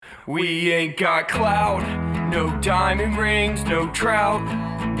We ain't got clout, no diamond rings, no trout,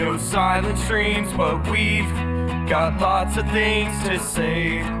 no silent streams, but we've got lots of things to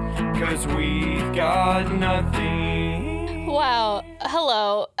say, 'cause we've got nothing. Wow.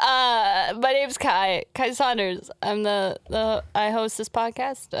 Hello. My name's Kai Saunders. I'm I host this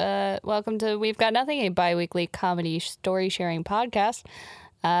podcast. Welcome to We've Got Nothing, a bi-weekly comedy story sharing podcast.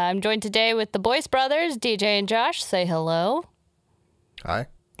 I'm joined today with the Boyce brothers, DJ and Josh. Say hello. Hi.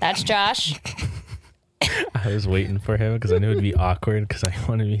 That's Josh. I was waiting for him because I knew it'd be awkward because I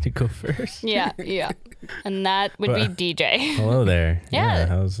wanted me to go first. Yeah. And that would be DJ. Hello there. Yeah.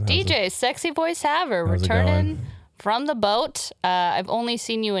 How's DJ, sexy voice haver, how's it returning going? from the boat. I've only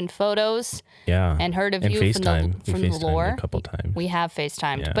seen you in photos. Yeah. And heard of and you FaceTime. from the lore. A couple times. We have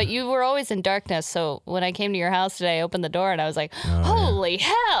FaceTimed, Yeah. but you were always in darkness. So when I came to your house today, I opened the door and I was like, "Holy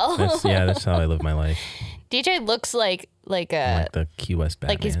hell!" That's how I live my life. DJ looks like I'm like the Key West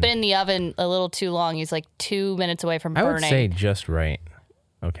Batman. like he's been in the oven a little too long. He's like 2 minutes away from I burning. would say just right.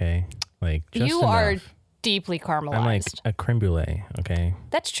 Okay. Like just you enough. are deeply caramelized. I'm like a creme brulee. Okay.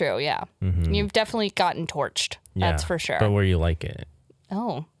 That's true. Yeah, You've definitely gotten torched. Yeah. That's for sure. But where you like it.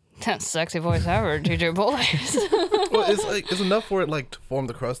 Oh, sexy voice ever, DJ Boyce. Well, it's enough for it to form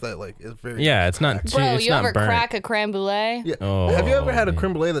the crust that is very. Yeah, it's not too. Bro, it's you not ever burnt. crack a creme brulee? Yeah. Oh, Have you ever had a man.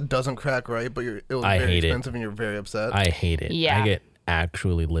 creme brulee that doesn't crack right, but it was I very hate it. expensive and you're very upset? I hate it. Yeah. I get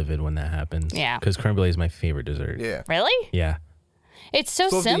actually livid when that happens. Yeah. Because creme brulee is my favorite dessert. Yeah. Really? Yeah. It's so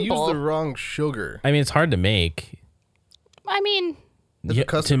So if you use simple. the wrong sugar, I mean, it's hard to make. I mean, It's a Yeah,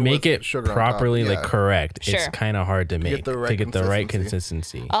 custard to make with it sugar on top, properly yeah. correct, it's Sure. kind of hard to make get the right to get the right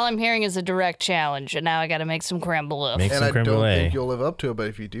consistency. consistency. all I'm hearing is a direct challenge, and now I got to make some creme brulee. Make and some I creme don't brulee. think you'll live up to it, but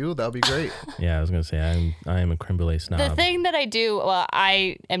if you do, that'll be great. Yeah, I was gonna say I am a creme brulee snob. The thing that I do, well,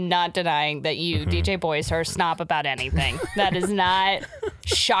 I am not denying that you, Mm-hmm. DJ Boyce, are a snob about anything. That is not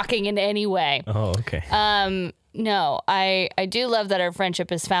shocking in any way. Oh, okay. No, I do love that our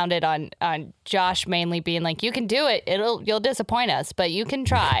friendship is founded on Josh mainly being like, you can do it. You'll disappoint us, but you can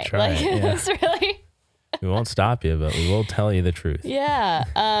try. Try like it, yeah. it's really We won't stop you, but we will tell you the truth. yeah.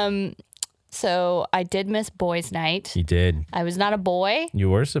 So I did miss boys' night. You did. I was not a boy. You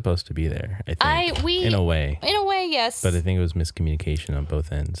were supposed to be there. I think. In a way, Yes. but I think it was miscommunication on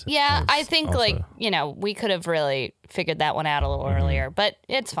both ends. Yeah, That I was think also- we could have really figured that one out a little earlier, but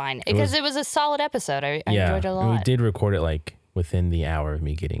it's fine because it was a solid episode. I enjoyed it a and we lot. did record it within the hour of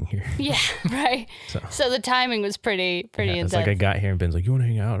me getting here. Yeah, right. So the timing was pretty Yeah, it's intense. like I got here and Ben's like, "You want to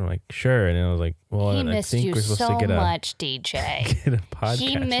hang out?" And I'm like, "Sure." And then I was like, "Well, He I missed think you we're supposed so to get much, DJ. get a podcast."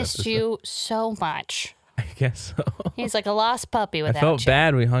 He missed episode." you so much. I guess so. He's like a lost puppy I without felt you.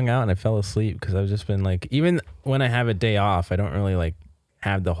 bad. We hung out and I fell asleep because I've just been even when I have a day off, I don't really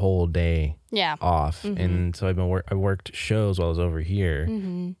have the whole day Yeah. off. And so I worked shows while I was over here,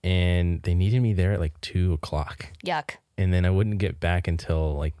 and they needed me there at 2:00, Yuck. and then I wouldn't get back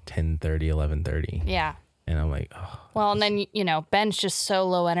until 10:30, 11:30, Yeah. and I'm like, oh, Well, and then, Ben's just so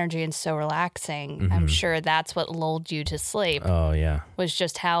low energy and so relaxing. I'm sure that's what lulled you to sleep, oh yeah. was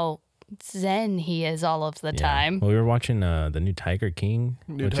just how zen he is all of the Yeah. time. Well, we were watching the new Tiger King.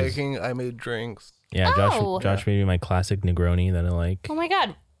 New which is- taking, I made drinks. Yeah, Oh. Josh made me my classic Negroni that I like. Oh my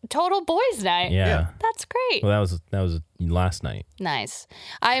God. Total boys' night. Yeah. That's great. Well, that was last night. Nice.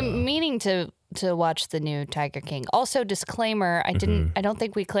 I'm meaning to watch the new Tiger King. Also, disclaimer, I don't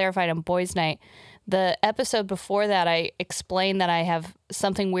think we clarified on boys' night. The episode before that, I explained that I have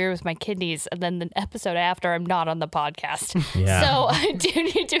something weird with my kidneys, and then the episode after, I'm not on the podcast. Yeah. So I do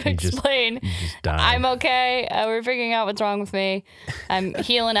need to explain. You just died. I'm okay. We're figuring out what's wrong with me. I'm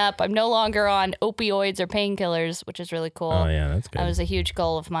healing up. I'm no longer on opioids or painkillers, which is really cool. Oh yeah, that's good. That was a huge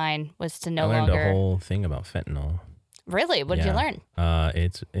goal of mine, was to no I learned longer. a whole thing about fentanyl. Really? What did you learn?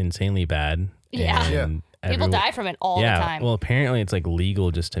 It's insanely bad. Yeah. and People die from it all the time. Well, apparently it's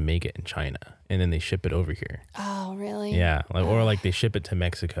legal just to make it in China, and then they ship it over here. Oh, really? Yeah, or they ship it to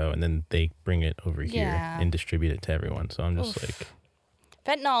Mexico, and then they bring it over here Yeah. and distribute it to everyone. So I'm just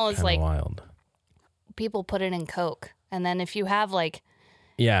Fentanyl is kind of wild. people put it in Coke. And then if you have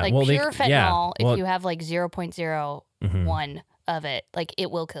Yeah, well, pure fentanyl, well, if you have 0.01 of it,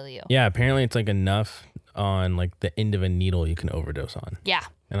 it will kill you. yeah, apparently it's enough on the end of a needle you can overdose on. Yeah.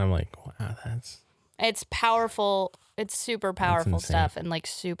 And I'm like, wow, that's It's powerful. It's super powerful insane. stuff and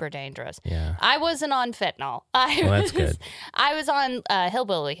super dangerous. yeah. I wasn't on fentanyl. That's good. I was on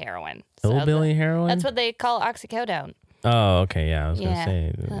hillbilly heroin. Hillbilly heroin? That's what they call oxycodone. Oh, okay, yeah. I was Yeah. gonna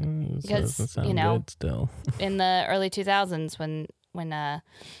say Because, that sounds good still. In the early 2000s when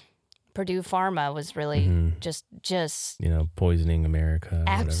Purdue Pharma was really just Poisoning America. or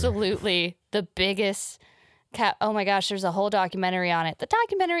whatever. absolutely the biggest Oh my gosh, there's a whole documentary on it. The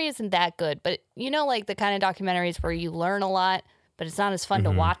documentary isn't that good, but like the kind of documentaries where you learn a lot, but it's not as fun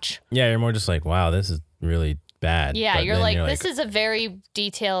to watch. Yeah, you're more just like, wow, this is really bad. Yeah, But you're then like, this is a very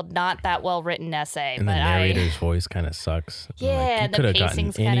detailed, not that well written essay. And but the narrator's voice kind of sucks. I'm Yeah, like, you the could have gotten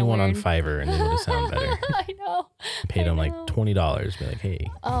pacing's kinda anyone on weird. Fiverr and it would have sounded better. I know. Paid them like know. $20. Be like, hey.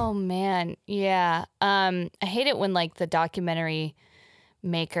 Oh man, yeah. I hate it when like the documentary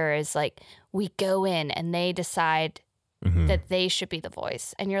maker is like, we go in and they decide that they should be the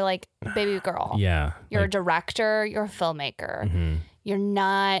voice, and you're like, baby girl, Yeah. you're a like, director, you're a filmmaker, you're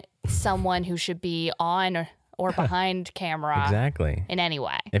not someone who should be on or behind camera exactly. in any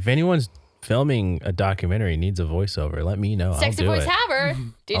way. If anyone's filming a documentary needs a voiceover, let me know. Sexy I'll do voice it. haver,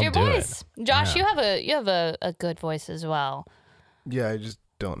 do I'll your do it. voice. Josh, Yeah. you have a good voice as well. Yeah, I just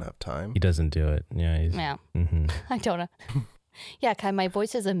don't have time. He doesn't do it. Yeah. He's, Yeah. hmm I don't know. Yeah, Kai, my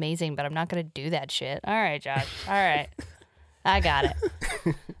voice is amazing, but I'm not going to do that shit. All right, Josh. All right. I got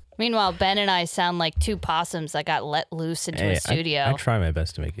it. Meanwhile, Ben and I sound like two possums that got let loose into a studio. I try my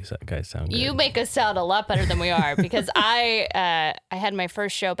best to make you guys sound good. You make us sound a lot better than we are because I had my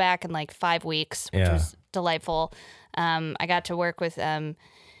first show back in like 5 weeks, which Yeah. was delightful. I got to work with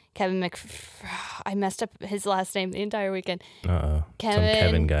Kevin I messed up his last name the entire weekend. Uh-oh. Some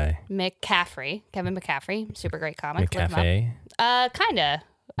Kevin guy. McCaffrey. Kevin McCaffrey. Super great comic. Look him up. McCafe. Kinda.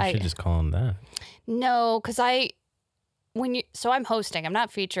 You should just call him that. No, because I'm hosting. I'm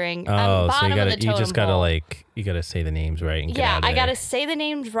not featuring. I'm Oh, so bottom of the you just totem gotta pole. you gotta say the names right. And get Yeah, out of I there. gotta say the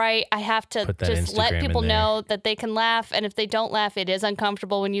names right. I have to Put that just let Instagram in people there. know that they can laugh, and if they don't laugh, it is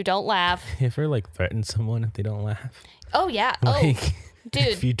uncomfortable when you don't laugh. You ever like threaten someone if they don't laugh? Oh yeah. Like, Oh, dude.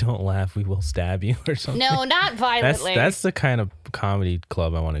 if you don't laugh, we will stab you or something. No, not violently. That's the kind of comedy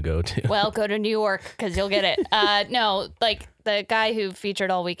club I want to go to. Well, go to New York because you'll get it. No, like the guy who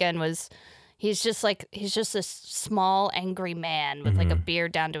featured all weekend he's just this small, angry man with like a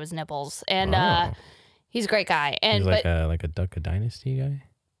beard down to his nipples, and Oh. he's a great guy. And He's but like a Duck of Dynasty guy.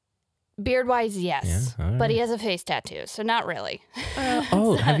 beard wise, yes, Yeah, all but he right. has a face tattoo, so not really.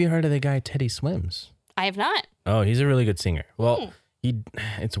 Oh, have you heard of the guy Teddy Swims? I have not. Oh, he's a really good singer. Well, Hmm.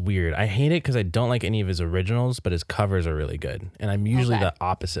 it's weird. I hate it because I don't like any of his originals, but his covers are really good. And I'm usually Okay. the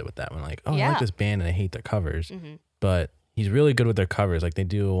opposite with that one. Like, oh, I Yeah. like this band and I hate their covers. Mm-hmm. But he's really good with their covers. Like they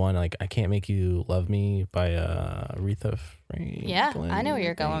do one like I Can't Make You Love Me by Aretha Franklin. Yeah, I know where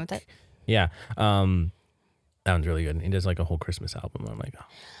you're going with think. it. Yeah. That one's really good. And he does like a whole Christmas album. I'm like, oh,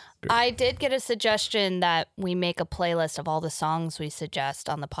 great. I did get a suggestion that we make a playlist of all the songs we suggest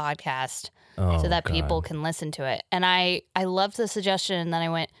on the podcast Oh, so that God. people can listen to it. And I loved the suggestion, and then I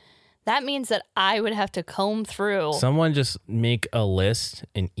went, that means that I would have to comb through. Someone just make a list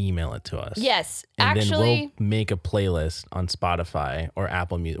and email it to us. Yes, And actually, then we'll make a playlist on Spotify or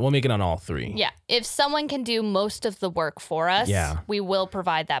Apple Music. We'll make it on all three. yeah. If someone can do most of the work for us, Yeah. we will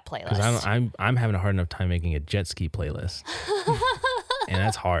provide that playlist. Because I'm having a hard enough time making a jet ski playlist, and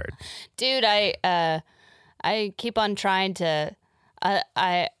that's hard. Dude, I keep on trying to.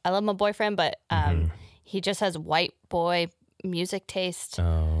 I love my boyfriend, but he just has white boy music taste,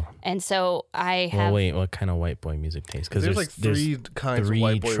 Oh, and so I well, have. wait. What kind of white boy music taste? Because There's like three kinds of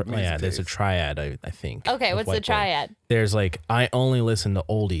white boy music Yeah, there's a taste. triad. I think. Okay, of what's the white boy. triad? There's like I only listen to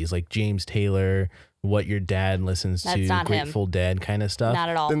oldies, like James Taylor, what your dad listens That's to, not him. Grateful Dead kind of stuff. Not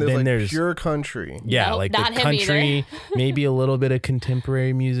at all. Then there's Then like there's- pure country. Yeah, Nope, like not the him either. country, maybe a little bit of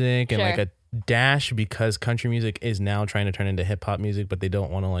contemporary music, and Sure. like a dash because country music is now trying to turn into hip hop music, but they don't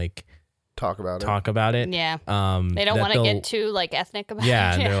want to like Talk about it. talk about it. Yeah, They they don't want to get too like ethnic about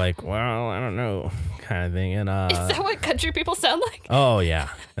Yeah, it. and they're like, well, I don't know, kind of thing. And Is that what country people sound like? oh yeah,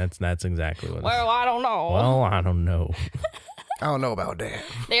 that's exactly what. Well, I don't know. Well, I don't know. I don't know about that.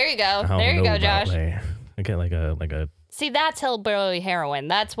 There you go. I don't There you know go, about Josh. that. Okay, like a. See, that's hillbilly heroin.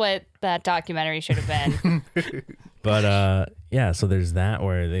 That's what that documentary should have been. But yeah, so there's that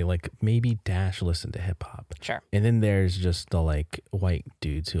where they like maybe dash listen to hip hop. Sure. And then there's just the like white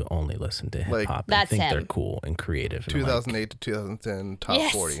dudes who only listen to hip hop and That's think they're him. cool and creative. And I'm like, 2008 to 2010 top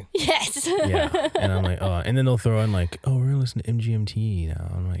yes. 40. Yes. yeah. And I'm like, oh, and then they'll throw in like, oh, we're gonna listen to MGMT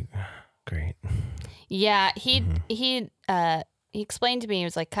now. I'm like, great. Yeah, he explained to me, he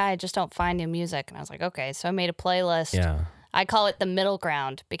was like, Kai, I just don't find new music. And I was like, okay. So I made a playlist. Yeah. I call it the middle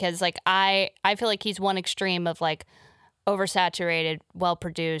ground because like I feel like he's one extreme of like oversaturated, well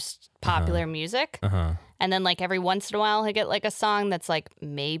produced, popular music. Uh-huh. And then like every once in a while he'll get like a song that's like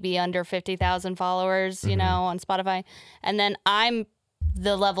maybe under 50,000 followers, you know, on Spotify. And then I'm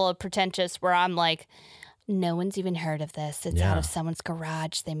the level of pretentious where I'm like, no one's even heard of this. It's out of someone's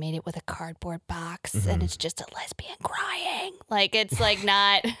garage. They made it with a cardboard box, and it's just a lesbian crying. Like, it's like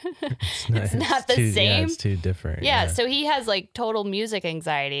not, it's not the too, same. Yeah, it's too different. Yeah, so he has like total music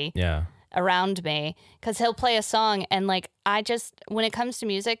anxiety. Yeah. Around me, because he'll play a song, and like when it comes to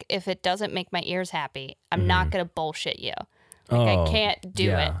music, if it doesn't make my ears happy, I'm not gonna bullshit you. Like, I can't do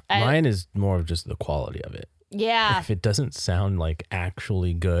it. Mine is more of just the quality of it. Yeah. If it doesn't sound like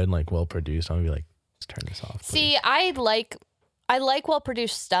actually good, like well produced, I'll be like, let's turn this off. Please. See, I like well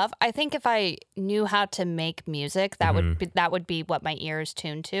produced stuff. I think if I knew how to make music, that would be what my ear is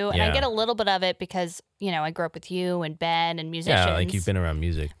tuned to. And I get a little bit of it because, you know, I grew up with you and Ben and musicians. Yeah, like you've been around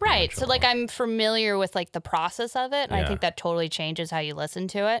music. Right. So like I'm familiar with like the process of it. And I think that totally changes how you listen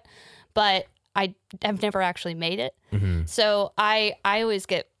to it. But I've never actually made it. So I always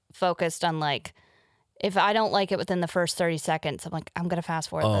get focused on like, if I don't like it within the first 30 seconds, I'm like, I'm going to fast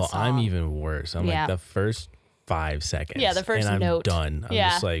forward this song. I'm even worse. I'm like the first 5 seconds. Yeah, the first and I'm note. done. I'm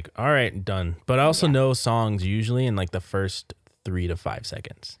just like, all right, done. But I also know songs usually in like the first 3 to 5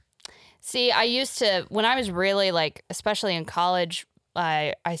 seconds. See, I used to, when I was really like, especially in college,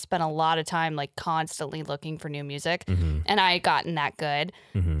 I spent a lot of time like constantly looking for new music, and I had gotten that good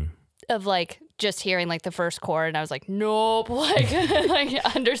of like just hearing like the first chord, and I was like, nope, like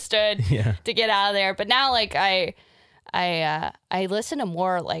like understood to get out of there. But now like I listen to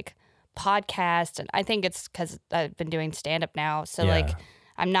more like podcasts, and I think it's because I've been doing stand up now, so like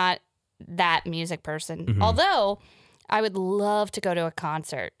I'm not that music person. Although I would love to go to a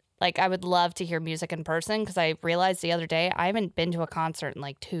concert. Like, I would love to hear music in person, because I realized the other day I haven't been to a concert in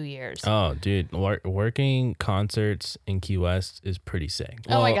like 2 years. Oh, dude, working concerts in Key West is pretty sick.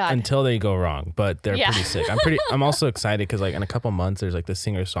 Oh my God. Until they go wrong, but they're pretty sick. I'm also excited because like in a couple months there's like the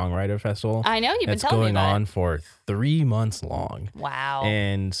singer-songwriter festival. I know, you've been telling me going about on it. for 3 months long. Wow.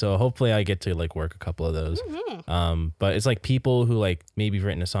 And so hopefully I get to like work a couple of those. But it's like people who like maybe have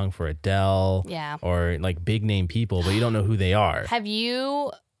written a song for Adele, or like big name people, but you don't know who they are. Have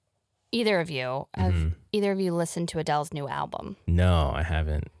either of you listened to Adele's new album? No, I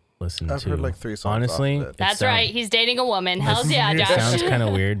haven't listened to. I've heard like 3 songs. Honestly, off of it. That's right. He's dating a woman. Hell's yeah, Josh. It sounds kind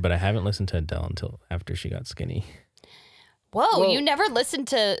of weird, but I haven't listened to Adele until after she got skinny. Whoa, you never listened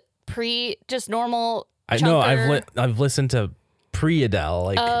to just normal? I know I've listened to pre Adele.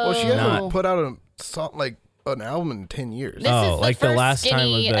 Like, well, she hasn't put out a song like an album in 10 years. This is like the the first last time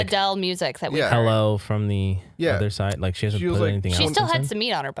skinny was like, Adele music that we heard. Hello from the other side. Like she hasn't put like, anything She out. still had since some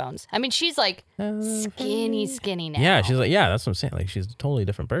meat on her bones. I mean, she's like skinny now. Yeah, she's like, that's what I'm saying. Like she's a totally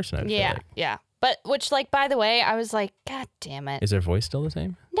different person. I feel like. Yeah. But which, like, by the way, I was like, God damn it. Is her voice still the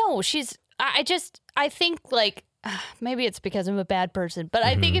same? No, I think like, maybe it's because I'm a bad person, but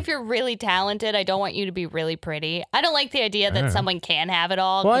I think if you're really talented, I don't want you to be really pretty. I don't like the idea that someone can have it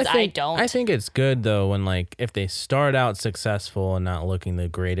all, because I don't. I think it's good though when like if they start out successful and not looking the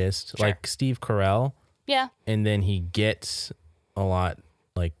greatest, like Steve Carell. Yeah. And then he gets a lot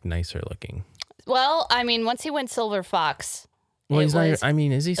like nicer looking. Well, I mean, once he went Silver Fox. Well, he's not. I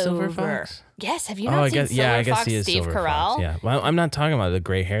mean, is he Silver over. Fox? Yes. Have you not seen Silver Fox? He is Steve Silver Carell. Fox. Yeah. Well, I'm not talking about the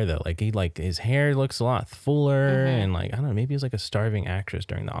gray hair though. Like his hair looks a lot fuller, and like I don't know. Maybe he was like a starving actress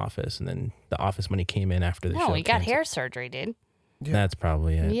during The Office, and then The Office when he came in after the show. No, he got canceled. hair surgery, dude. Yeah. That's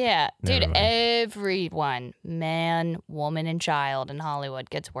probably it. Yeah, Never dude. mind. Everyone, man, woman, and child in Hollywood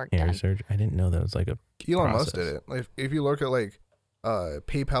gets work Hair done. surgery. I didn't know that was like a Elon process. Musk did it. Like if you look at like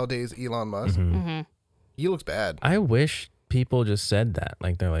PayPal days Elon Musk, Mm-hmm. he looks bad. I wish people just said that.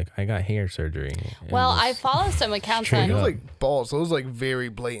 Like they're like, I got hair surgery. and Well, this- I follow some accounts Straight on. He was up. like balls. So it was like very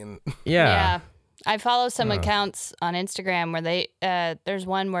blatant. Yeah. I follow some accounts on Instagram where they there's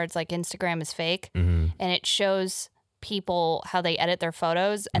one where it's like Instagram is fake, and it shows people how they edit their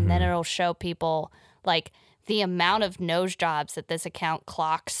photos, and then it'll show people like the amount of nose jobs that this account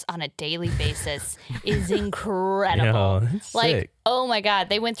clocks on a daily basis is incredible. Yo, that's like, sick. oh my God,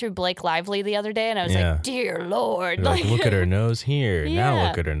 they went through Blake Lively the other day, and I was Yeah. like, dear Lord, They're like, look at her nose here. Now Yeah.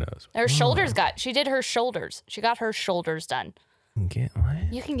 look at her nose. her shoulders she did her shoulders. She got her shoulders done. Get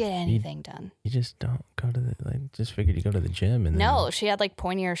what? You can get anything done. You just don't go to the just figured you go to the gym and No, she had like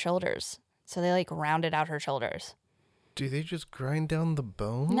pointier shoulders. So they like rounded out her shoulders. Do they just grind down the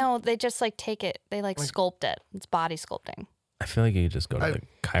bone? No, they just like take it. They like sculpt it. It's body sculpting. I feel like you could just go to the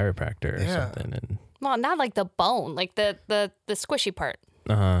chiropractor or something and Well, not like the bone, like the squishy part.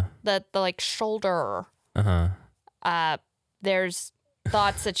 The like shoulder. There's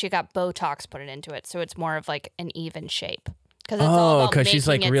thoughts that she got Botox put into it, so it's more of like an even shape. because she's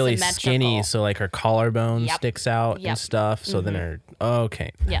like really symmetrical. skinny, so like her collarbone Yep. sticks out Yep. and stuff. So then her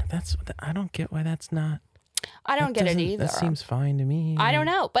I don't get why that's not. I don't get it either. That seems fine to me. I don't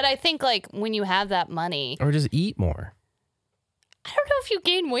know. But I think like when you have that money. Or just eat more. I don't know if you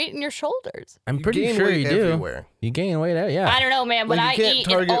gain weight in your shoulders. I'm pretty sure you do. Everywhere. You gain weight out, yeah. I don't know, man. When Like, I eat,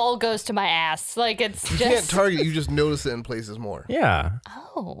 it all goes to my ass. Like it's You just. can't target. You just notice it in places more. Yeah.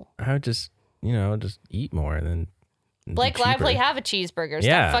 Oh. I would just, just eat more and then. Blake Lively, have a cheeseburger. Stop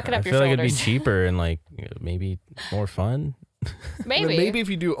Yeah, fucking up I your feel like shoulders. it'd be cheaper and like maybe more fun. Maybe if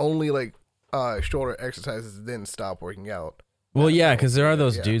you do only like shoulder exercises, then stop working out. Well, yeah, because there are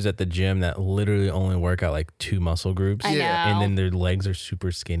those dudes at the gym that literally only work out like 2 muscle groups. I know. And then their legs are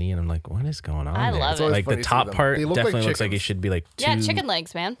super skinny. And I'm like, what is going on? I there? love It's it. always Like funny the to see top them. part They look definitely like looks like it chickens. should be like 2. Yeah, chicken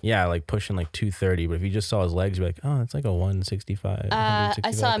legs, man. Yeah, like pushing like 230. But if you just saw his legs, you'd be like, oh, it's like a 165.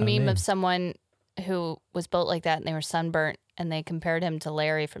 I saw a meme man. of someone who was built like that and they were sunburnt and they compared him to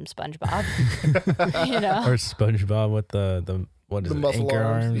Larry from SpongeBob. Or SpongeBob with the what is The it? muscle Anchor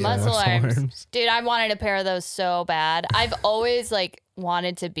arms. arms. Yeah. Muscle arms. Dude, I wanted a pair of those so bad. I've always like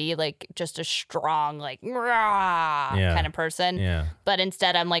wanted to be like just a strong, like rah kind of person. Yeah. But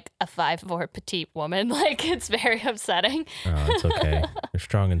instead I'm like a 5'4" petite woman. Like it's very upsetting. Oh, it's okay. You're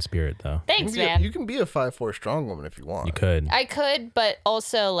strong in spirit though. Thanks, man. You can be a 5'4" strong woman if you want. You could. I could, but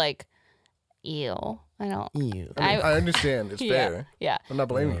also like, ew. I don't. I, I understand. It's fair. Yeah. I'm not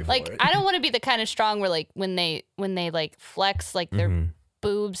blaming you for Like it. I don't want to be the kind of strong where like when they like flex, like their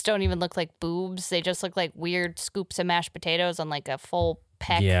boobs don't even look like boobs. They just look like weird scoops of mashed potatoes on like a full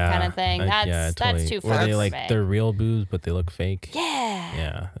peck kind of thing. That's too far Or they for like me. they're real boobs, but they look fake. Yeah.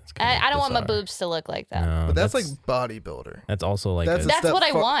 Yeah. That's I don't want my bizarre. boobs to look like that. No, But that's like bodybuilder. That's also like That's a, a That's step what I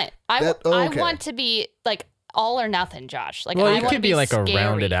far- want. I okay. want to be like all or nothing, Josh. Like well, I you want could to be like scary. a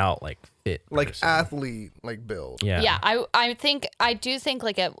rounded out like fit Like person. athlete, like build. Yeah. Yeah, I do think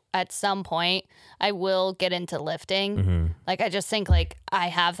like at some point I will get into lifting. Mm-hmm. Like I just think like I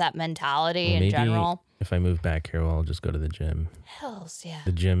have that mentality Well, in maybe general. if I move back here, I'll just go to the gym. Hells yeah.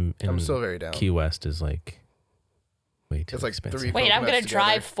 The gym in I'm so very down. Key West is like way too It's like expensive. 3 Wait, I'm gonna coconuts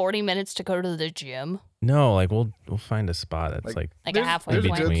drive together. 40 minutes to go to the gym. No, like we'll find a spot that's like Like a halfway There's a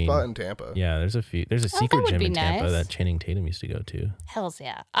point. good Between- spot in Tampa. yeah. There's a few. There's a that secret would gym be in Tampa nice. that Channing Tatum used to go to. Hells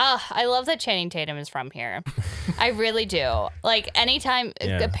yeah. I love that Channing Tatum is from here. I really do. Like anytime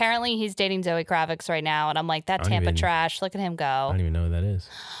Yeah. apparently he's dating Zoe Kravitz right now and I'm like that I don't Tampa even- trash. Look at him I go. don't even know who that is.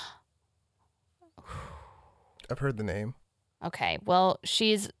 I've heard the name. Okay. Well,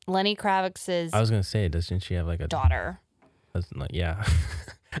 she's Lenny Kravitz's I was gonna say, doesn't she have like a daughter. husband? Like, yeah.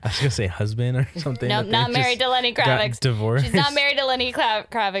 I was gonna say husband or something. No, that they not married just to Lenny got Kravitz. Divorced. She's not married to Lenny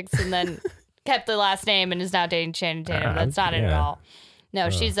Kravitz and then kept the last name and is now dating Channing Tatum. That's not it at yeah. all. No,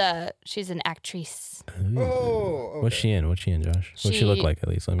 she's an actress. Ooh. Oh, What's she in? What's she in, Josh? What's she look She- like at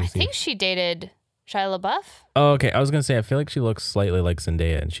least? Let me I see. think she dated Shia LaBeouf. Oh, okay. I was gonna say I feel like she looks slightly like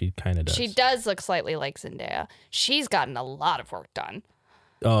Zendaya, and she kind of does. She does look slightly like Zendaya. She's gotten a lot of work done.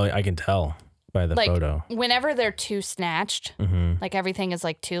 Oh, I can tell by the Like photo. whenever they're too snatched, like everything is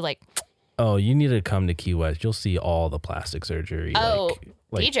like too like. Oh, you need to come to Key West. You'll see all the plastic surgery. Oh,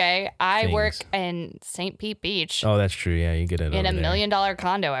 like DJ, I things. work in St. Pete Beach Oh, that's true. Yeah, you get it in over a $1 there. million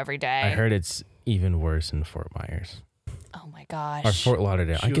condo every day. I heard it's even worse in Fort Myers Oh my gosh. or Fort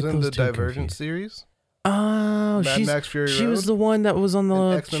Lauderdale. I She was get in those the two Divergent confused. series. Oh, Mad Max Fury she was Road? the one that was on the.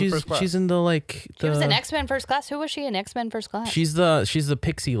 In X-Men She's First Class. she's in the like. She was the- in X-Men First Class. Who was she in X-Men First Class? She's the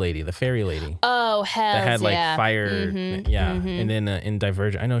pixie lady, the fairy lady. Oh, hell That had like yeah. fire, Mhm, yeah. mhm. And then in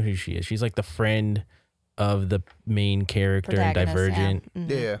Divergent, I know who she is. She's like the friend of the main character in Protagonist, Divergent, yeah.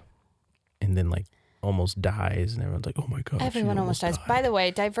 Mhm. Yeah. and then like almost dies, and everyone's like, "Oh my god!" Everyone almost dies. By the way,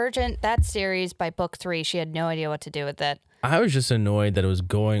 Divergent, that series by book 3, she had no idea what to do with it. I was just annoyed that it was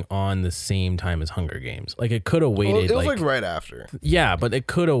going on the same time as Hunger Games. Like it could have Well, waited. it was like right after. yeah, but it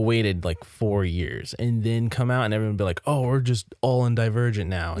could have waited like 4 years and then come out, and everyone would be like, "Oh, we're just all in Divergent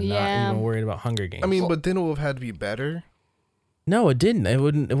now, and Yeah. not even worried about Hunger Games." I mean, but then it would have had to be better. no, it didn't. It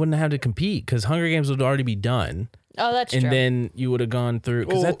wouldn't have to compete because Hunger Games would already be done. Oh, that's And true. then you would have gone through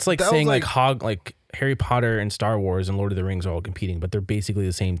because Well, that's like that was saying like like- Harry Potter and Star Wars and Lord of the Rings are all competing, but they're basically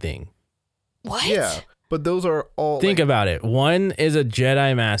the same thing. What? Yeah, but those are all. Think like, about it. One is a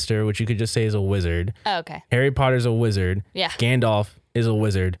Jedi Master, which you could just say is a wizard. Oh, okay. Harry Potter's a wizard. Yeah. Gandalf is a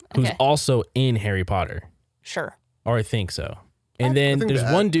wizard who's Okay. also in Harry Potter, Sure. or I think so. And I then think there's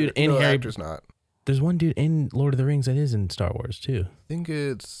the one actor- dude in no, the Harry. actor's not. There's one dude in Lord of the Rings that is in Star Wars too. I think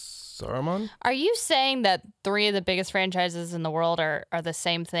it's Saruman? Are you saying that 3 of the biggest franchises in the world are the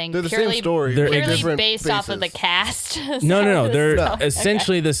same thing? They're the same story. They're purely different based off of the cast? No. They're Okay.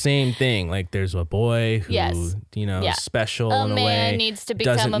 essentially the same thing. Like there's a boy who, Yes. is special A in a man way. needs to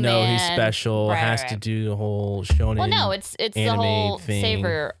become doesn't a know he's man. special. Right, has right. to do the whole shonen. Well, no, it's the anime whole thing.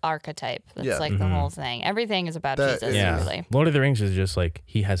 savior archetype. That's Yeah. like the whole thing. Everything is about That Jesus, is- Yeah. really. Lord of the Rings is just like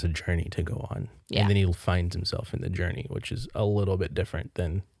he has a journey to go on. Yeah. And then he finds himself in the journey, which is a little bit different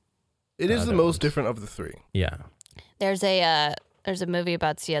than It is the other most ones. different of the 3. yeah. There's a movie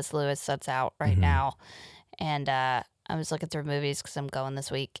about C.S. Lewis that's out right now, and I was looking through movies because I'm going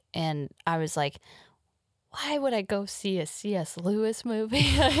this week, and I was like, why would I go see a C.S. Lewis movie?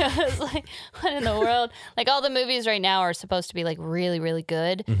 I was like, what in the world? Like all the movies right now are supposed to be like really, really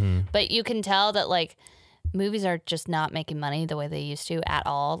good, but you can tell that like movies are just not making money the way they used to at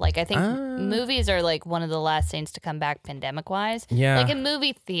all. Like I think movies are like one of the last things to come back pandemic wise. Yeah. Like in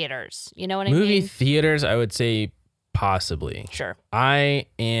movie theaters, you know what I Movie mean? theaters, I would say possibly. Sure. I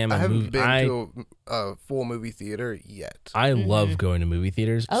am I a haven't movie. been to a full movie theater yet. I love going to movie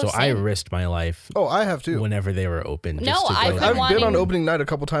theaters, Oh, so I same. risked my life Oh, I have too. whenever they were open. No, just to I've go been I've there. been on wanting- opening night a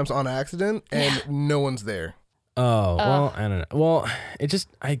couple times on accident, and no one's there. Oh well, I don't know. Well, it just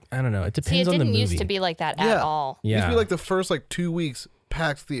I don't know. It See, depends it on the didn't movie. used to be like that at Yeah. all. It used Yeah. to be like the first 2 weeks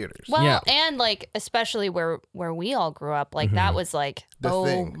packed theaters. Well, Yeah. and like especially where we all grew up, like that was like, The oh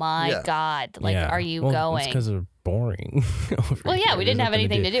thing. my Yeah. God, like Yeah. are you Well, going? It's because they're boring. over Well, yeah, here. we There's didn't have nothing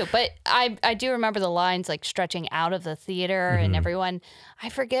anything to do. But I do remember the lines like stretching out of the theater and everyone, I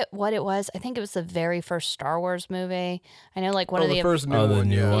forget what it was. I think it was the very first Star Wars movie. I know like one Oh, of the the first new Oh, the one.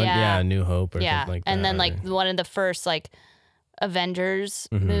 new yeah. one, Yeah. yeah, New Hope or yeah, something like that. and then or- like one of the first like Avengers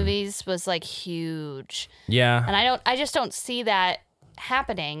movies was like huge. yeah. And I just don't see that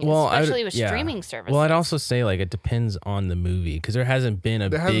happening, Well, especially with yeah. streaming services. Well, I'd also say like it depends on the movie because there hasn't been a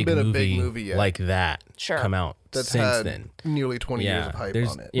There hasn't big been a movie big movie yet. like that Sure. come out That's since had then. nearly 20 years of hype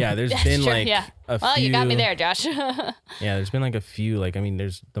there's on it. there's been Sure, like yeah. a Well, few. you got me there, Josh. Yeah, there's been like a few. Like I mean,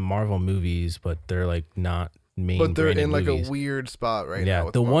 there's the Marvel movies, but they're like not main. But they're branded in like movies. a weird spot right now. Yeah,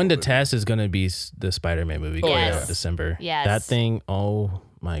 with the Marvel one to movies. test is gonna be the Spider-Man movie coming out Yes. in December. Yes. That thing. Oh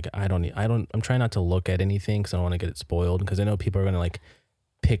my god, I'm trying not to look at anything because I don't want to get it spoiled because I know people are gonna like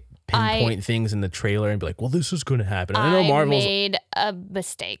pinpoint things in the trailer and be like, well, this is gonna happen. And I know Marvel's. made a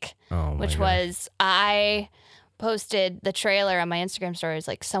mistake, Oh my which gosh. was I posted the trailer on my Instagram stories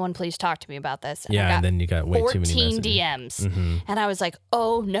like, someone please talk to me about this. And I Yeah, got and then you got way too many 14 messages. DMs. And I was like,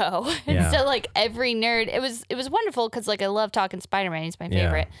 oh no. And Yeah. so like every nerd, it was wonderful because like I love talking Spider-Man. He's my Yeah.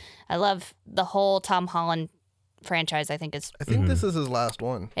 favorite. I love the whole Tom Holland franchise. I think I think this is his last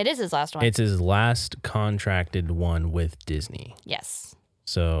one. it is his last one. It's his last contracted one with Disney, Yes.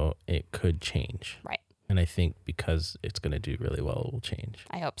 so it could change. Right. And I think because it's gonna do really well, it will change.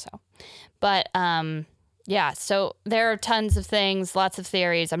 I hope so. But yeah, so there are tons of things, lots of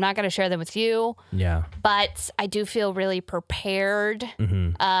theories. I'm not going to share them with you, Yeah. but I do feel really prepared.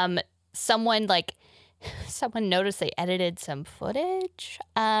 Someone noticed they edited some footage.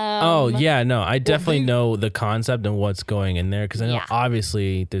 Oh yeah, no, I definitely know the concept and what's going in there because I know Yeah.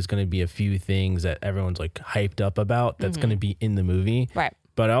 obviously there's going to be a few things that everyone's like hyped up about that's going to be in the movie. Right.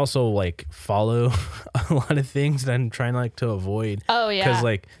 But I also like follow a lot of things that I'm trying like to avoid. Oh, yeah. Because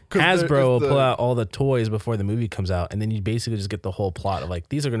like 'Cause Hasbro there is will pull the- out all the toys before the movie comes out, and then you basically just get the whole plot of like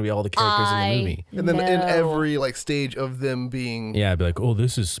these are going to be all the characters in the movie. And then in No. every stage of them being Yeah, I'd be like, oh,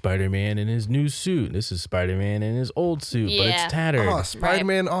 this is Spider-Man in his new suit. This is Spider-Man in his old suit, but Yeah. it's tattered.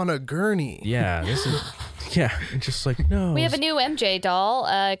 Spider-Man on a gurney. Yeah, this is yeah, it's just like no. We have a new MJ doll.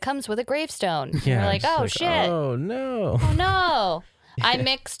 It comes with a gravestone. Yeah, We're like, just oh, shit. Oh no. Oh, no. I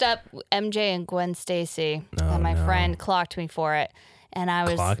mixed up MJ and Gwen Stacy, Oh, and my no. friend clocked me for it. And I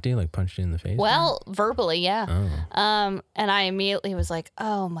was, Clocked you, like punched you in the face? well, verbally, yeah. Oh. And I immediately was like,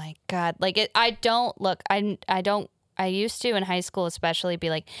 oh my God. Like, I used to in high school, especially, be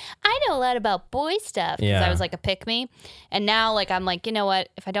like, I know a lot about boy stuff. Because Yeah. I was like a pick me. And now, like, I'm like, you know what?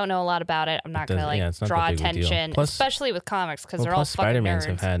 If I don't know a lot about it, I'm not going to, doesn't- like, yeah, it's not draw that big of a deal. attention, Plus- especially with comics, because Well, they're all plus fucking Spider-Mans nerds.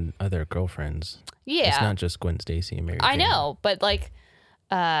 have had other girlfriends. Yeah. It's not just Gwen Stacy and Mary I Jane. know, but like,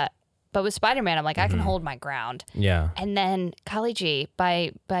 but with Spider-Man, I'm like, I can Mm-hmm. hold my ground. Yeah. And then Kali G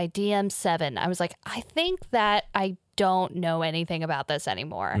by DM7, I was like, I think that I don't know anything about this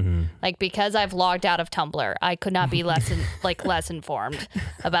anymore. Mm-hmm. Like, because I've logged out of Tumblr, I could not be less informed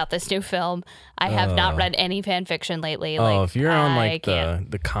about this new film. I have not read any fan fiction lately. Oh, like, if you're on I like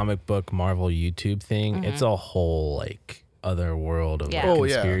can't. the comic book Marvel YouTube thing, Mm-hmm. it's a whole like other world of like, Oh,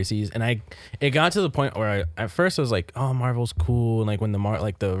 yeah. conspiracies. And it got to the point where at first I was like, oh, Marvel's cool. And like when the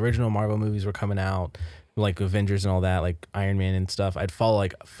original Marvel movies were coming out, like Avengers and all that, like Iron Man and stuff, I'd follow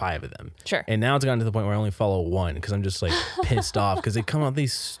like 5 of them. Sure. And now it's gotten to the point where I only follow 1 because I'm just like pissed off because they come up with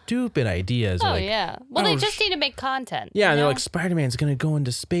these stupid ideas. Oh, like, yeah. Well, they just need to make content. yeah, you and they're know? like, Spider-Man's going to go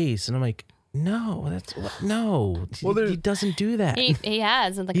into space. And I'm like, no, no. Well, He doesn't do that. He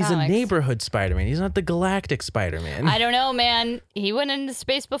has in the He's comics. a neighborhood Spider-Man. He's not the galactic Spider-Man. I don't know, man. He went into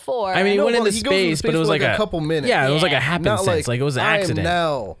space before. I mean, he No, went well, into he goes into space, but space it was for, like a couple minutes. Yeah, it was like a Yeah. happenstance. Like it was an accident. I am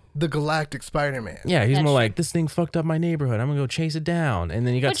now the Galactic Spider-Man. Yeah, he's That's more true. like, this thing fucked up my neighborhood. I'm gonna go chase it down, and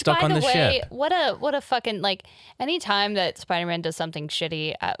then he got Which, stuck by on the way, ship. what a fucking, like, anytime that Spider-Man does something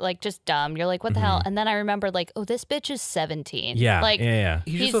shitty, like just dumb, you're like, what the hell? And then I remember, like, oh, this bitch is 17. Mm-hmm. Yeah, like, yeah.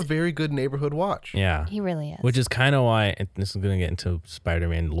 He's just a very good neighborhood watch. Yeah. he really is. Which is kind of why, and this is going to get into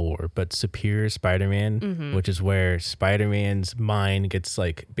Spider-Man lore, but Superior Spider-Man, Mm-hmm. which is where Spider-Man's mind gets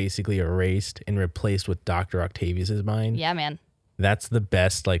like basically erased and replaced with Dr. Octavius's mind. yeah, man. That's the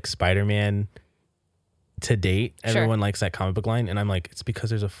best like Spider-Man to date. Sure. Everyone likes that comic book line. And I'm like, it's because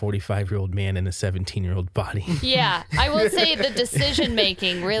there's a 45-year-old man in a 17-year-old body. Yeah, I will say the decision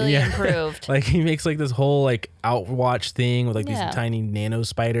making really Yeah. improved. Like he makes like this whole like outwatch thing with like Yeah. these tiny nano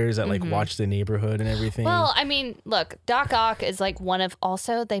spiders that like watch the neighborhood and everything. Well, I mean, look, Doc Ock is like one of.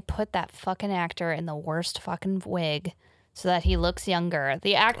 Also, they put that fucking actor in the worst fucking wig so that he looks younger.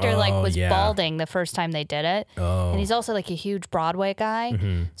 The actor like Oh, was yeah. balding the first time they did it, and he's also like a huge Broadway guy.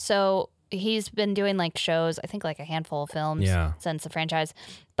 Mm-hmm. So he's been doing like shows, I think like a handful of films Yeah. since the franchise,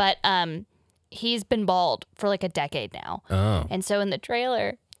 but he's been bald for like a decade now. Oh. And so in the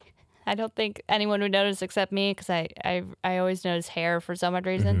trailer, I don't think anyone would notice except me because I always notice hair for some odd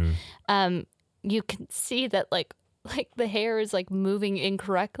reason. Mm-hmm. You can see that like the hair is like moving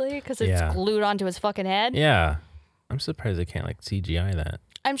incorrectly because it's Yeah. glued onto his fucking head. Yeah. I'm surprised they can't like CGI that.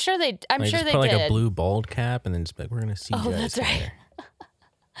 I'm sure they. I'm Like, sure just they put like did. a blue bald cap and then just be like, we're gonna CGI. Oh, that's this right. hair.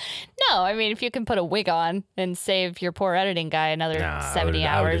 No, I mean if you can put a wig on and save your poor editing guy another Nah, 70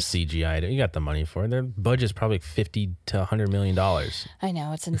 I would hours. just CGI it. You got the money for it. Their budget's probably like $50 to $100 million. I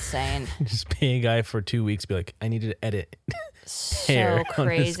know it's insane. Just pay a guy for 2 weeks. Be like, I need to edit. So Hair on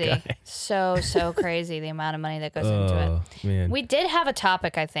this crazy. guy. So crazy the amount of money that goes into it. Oh man, We did have a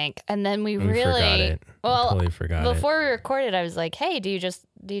topic, I think, and then we really forgot it. well Totally forgot it. before we recorded. I was like, "Hey, do you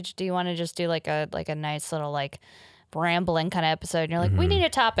want to just do like a nice little like rambling kind of episode?" And you're like, "We need a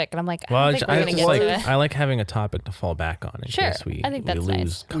topic," and I'm like, Well, "I don't think we're gonna just get like to it." I like having a topic to fall back on in Sure, case we I think that's lose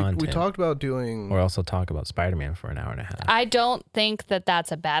nice. content. We talked about doing. or also talk about Spider-Man for an hour and a half. I don't think that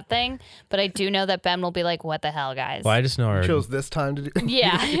that's a bad thing, but I do know that Ben will be like, "What the hell, guys?" Well, I just know our chose this time to do.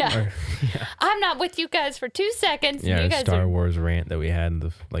 Yeah. I'm not with you guys for 2 seconds. yeah, you our guys Star are, Wars rant that we had,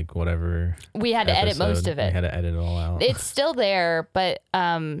 like whatever. we had to edit most episode, of it. We had to edit it all out. It's still there, but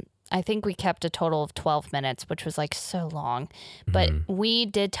I think we kept a total of 12 minutes, which was like so long. But we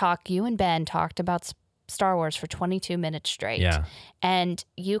did talk, you and Ben talked about Star Wars for 22 minutes straight. Yeah. And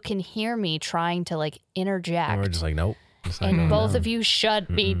you can hear me trying to like interject. And we're just like, nope. it's not And going both down. of you shut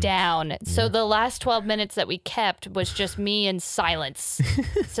me down. So the last 12 minutes that we kept was just me in silence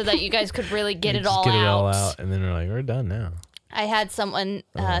so that you guys could really get it Just all get out. it all out, and then we're like, we're done now. I had someone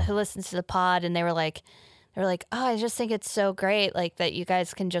who listens to the pod, and they were like, oh, I just think it's so great, like that you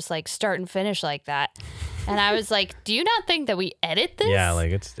guys can just like start and finish like that. And I was like, do you not think that we edit this? Yeah,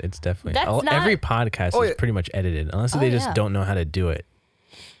 like it's definitely That's not- every podcast Oh, is yeah. pretty much edited, unless they just yeah. don't know how to do it.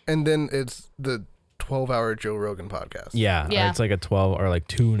 And then it's the 12-hour Joe Rogan podcast. Yeah, Yeah. it's like a 12 or like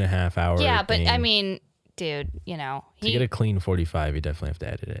 2.5 hour. Yeah, but thing. I mean, dude, you know, to get a clean 45, you definitely have to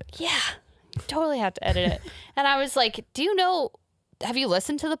edit it. yeah, you totally have to edit it. And I was like, have you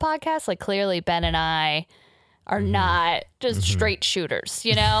listened to the podcast? Like, clearly Ben and I are not just straight shooters,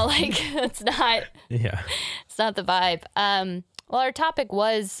 you know, like it's not Yeah, the vibe. Well, our topic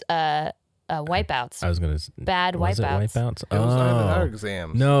was wipeouts. I was gonna. Bad was it wipeouts. wipeouts? It was either that or Oh.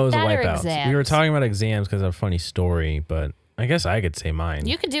 exams. No, it was a That or wipeouts. exams. We were talking about exams because of a funny story, but I guess I could say mine.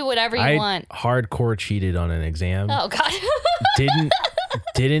 You can do whatever you I want. hardcore cheated on an exam. Oh God.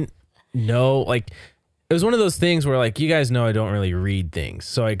 didn't know, like it was one of those things where like you guys know I don't really read things,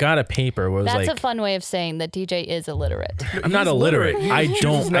 so I got a paper where it was That's like a fun way of saying that DJ is illiterate. I'm not illiterate. He I chooses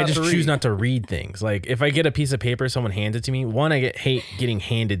don't. I not just to choose read. not to read things. Like if I get a piece of paper, someone hands it to me. One, I hate getting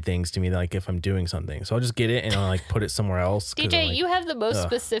handed things to me. Like if I'm doing something, so I'll just get it and I'll like put it somewhere else. 'cause I'm DJ, like, you have the most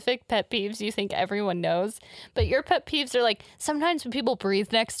specific pet peeves you think everyone knows, but your pet peeves are like sometimes when people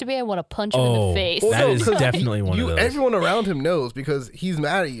breathe next to me, I want to punch them in the face. That no, is 'cause definitely one of those. Everyone around him knows because he's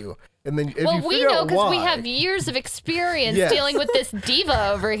mad at you. And then if well, you we figure know out because why, we have years of experience Yes. dealing with this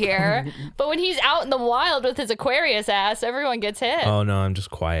diva over here. But when he's out in the wild with his Aquarius ass, everyone gets hit. Oh no, I'm just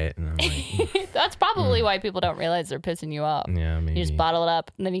quiet and I'm like, That's probably why people don't realize they're pissing you off. yeah, maybe. You just bottle it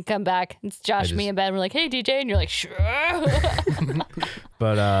up, and then you come back. It's Josh, me, and Ben. We're like, "Hey, DJ," and you're like, "Sure."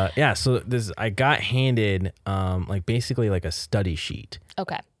 But yeah, so this I got handed like basically like a study sheet,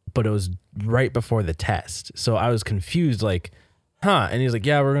 Okay. but it was right before the test, so I was confused, like, huh? And he's like,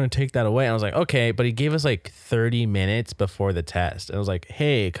 yeah, we're gonna take that away. And I was like, okay, but he gave us like 30 minutes before the test, and I was like,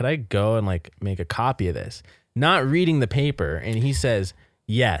 hey, could I go and like make a copy of this? Not reading the paper, and he says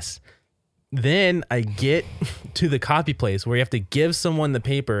yes. Then I get to the copy place where you have to give someone the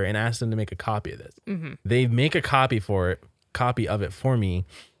paper and ask them to make a copy of this. They make a copy of it for me.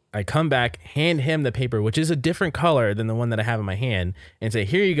 I come back, hand him the paper, which is a different color than the one that I have in my hand, and say,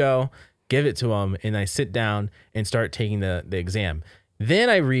 here you go, give it to him. And I sit down and start taking the exam. Then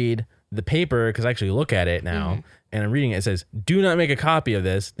I read the paper because I actually look at it now and I'm reading it. It says, do not make a copy of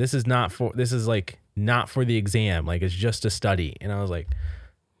this. This is not for the exam. Like, it's just a study. And I was like,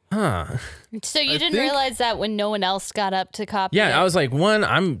 huh. So you didn't think- realize that when no one else got up to copy it? Yeah, I was like, one,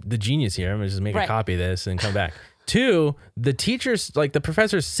 I'm the genius here. I'm gonna just make Right. a copy of this and come back. Two, the teachers, like the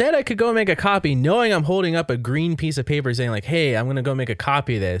professor said I could go make a copy, knowing I'm holding up a green piece of paper saying like, hey, I'm gonna go make a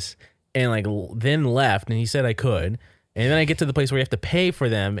copy of this, and like then left, and he said I could. And then I get to the place where you have to pay for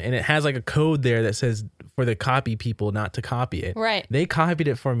them, and it has like a code there that says for the copy people not to copy it. Right. They copied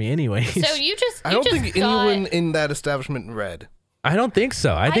it for me anyways. So you just I don't just think got- anyone in that establishment read. I don't think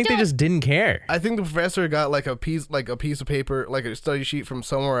so. I think they don't- just didn't care. I think the professor got like a piece of paper, like a study sheet from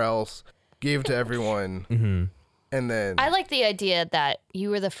somewhere else, gave it to everyone, and then I like the idea that you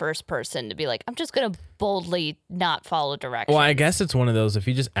were the first person to be like, I'm just gonna boldly not follow directions. Well, I guess it's one of those, if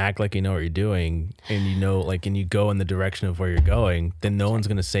you just act like you know what you're doing and you know, like, and you go in the direction of where you're going, then no one's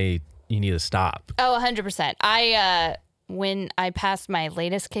going to say you need to stop. Oh, 100%. When I passed my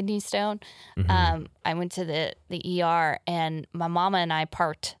latest kidney stone, I went to the ER, and my mama and I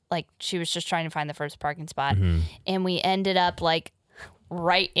parked, like, she was just trying to find the first parking spot, and we ended up like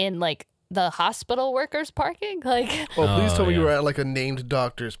right in like the hospital workers parking. Like, oh, please tell me you yeah. were at like a named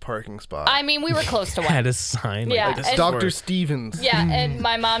doctor's parking spot. I mean, we were close to one. Had a sign. Like, Yeah, this and- is Dr. where- Stevens. Yeah, and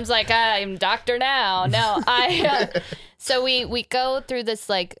my mom's like, I'm doctor now. No, so we go through this,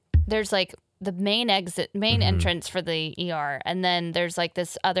 like, there's like the main entrance for the ER, and then there's like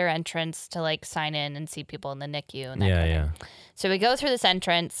this other entrance to like sign in and see people in the NICU and that Yeah, kind of yeah. thing. So we go through this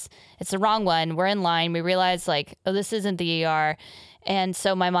entrance. It's the wrong one. We're in line. We realize like, oh, this isn't the ER. And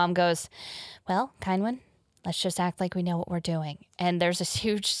so my mom goes, well, kind one, let's just act like we know what we're doing. And there's this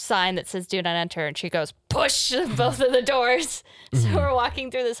huge sign that says do not enter. And she goes, push both of the doors. So we're walking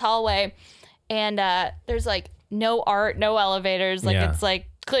through this hallway, and there's like no art, no elevators. Like, Yeah. it's like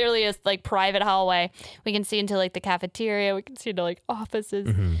clearly a like private hallway. We can see into like the cafeteria. We can see into like offices.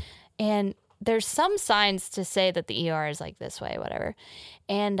 And there's some signs to say that the ER is like this way, whatever.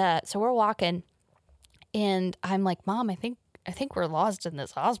 And so we're walking, and I'm like, Mom, I think we're lost in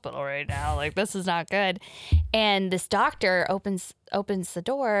this hospital right now. Like, this is not good. And this doctor opens the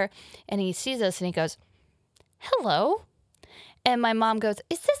door, and he sees us, and he goes, hello. And my mom goes,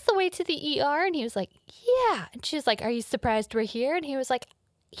 is this the way to the ER? And he was like, yeah. And she was like, are you surprised we're here? And he was like,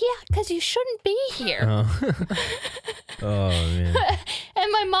 yeah, because you shouldn't be here. Oh, man.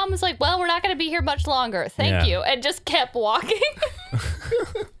 And my mom was like, well, we're not going to be here much longer. Thank Yeah. you. And just kept walking.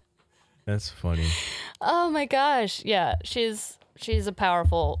 That's funny. Oh my gosh. Yeah. She's a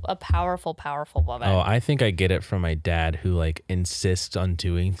powerful woman. Oh, I think I get it from my dad, who like insists on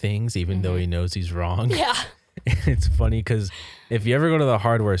doing things even though he knows he's wrong. Yeah. It's funny because if you ever go to the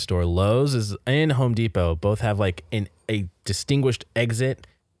hardware store, Lowe's and Home Depot both have like a distinguished exit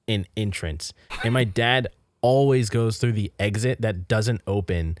and entrance. And my dad always goes through the exit that doesn't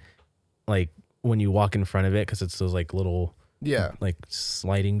open, like when you walk in front of it, because it's those like little like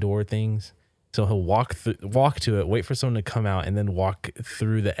sliding door things. So he'll walk to it, wait for someone to come out, and then walk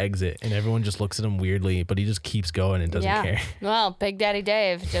through the exit, and everyone just looks at him weirdly, but he just keeps going and doesn't care. Well, Big Daddy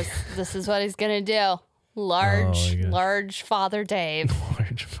Dave, this is what he's going to do. Large Father Dave.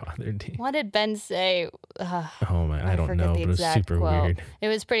 Large Father D. What did Ben say? Oh man, I don't forget know, the but it was exact super quote. weird. It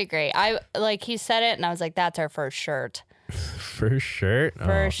was pretty great. He said it, and I was like, that's our first shirt. First shirt?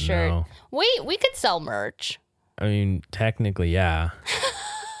 First shirt. No. We could sell merch. I mean, technically, yeah.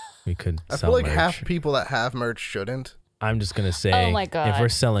 We could I sell feel like merch. half people that have merch shouldn't. I'm just going to say, Oh my God. if we're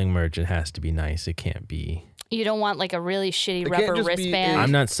selling merch, it has to be nice. It can't be. You don't want like a really shitty It can't rubber just be wristband. a-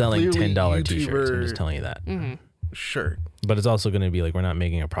 I'm not selling clearly $10 t-shirts. I'm YouTuber- just telling you that. shirt. But it's also going to be like we're not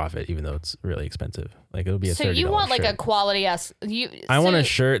making a profit, even though it's really expensive. Like it'll be a $30 So you want like shirt. a quality ass? I want a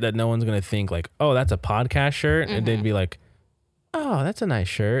shirt that no one's going to think like, oh, that's a podcast shirt, and they'd be like, oh, that's a nice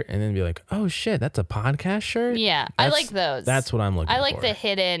shirt, and then be like, oh shit, that's a podcast shirt. Yeah, I like those. That's what I'm looking for. I like the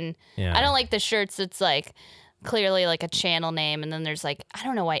hidden. Yeah. I don't like the shirts that's like clearly like a channel name, and then there's like I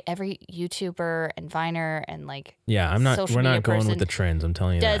don't know why every YouTuber and Viner and like Yeah, social we're media not going person with the trends. I'm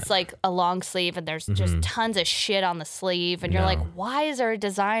telling you does that. like a long sleeve, and there's just tons of shit on the sleeve, and you're like, why is there a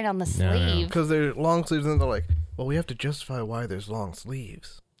design on the No, no. sleeve? Because they're long sleeves, and they're like, well, we have to justify why there's long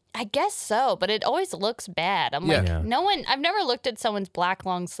sleeves. I guess so, but it always looks bad. I'm like, Yeah. no one. I've never looked at someone's black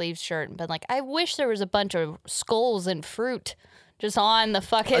long sleeve shirt and been like, I wish there was a bunch of skulls and fruit just on the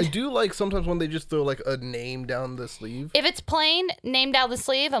fucking. I do like sometimes when they just throw like a name down the sleeve. If it's plain, named down the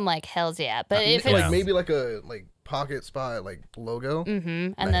sleeve, I'm like, hell's yeah. But if it's Like maybe like a pocket spot like logo.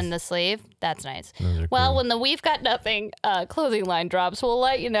 and then the sleeve, that's nice. Those are Well, cool. when the We've Got Nothing clothing line drops, we'll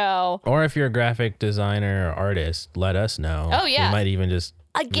let you know. Or if you're a graphic designer or artist, let us know. Oh, yeah. We might even just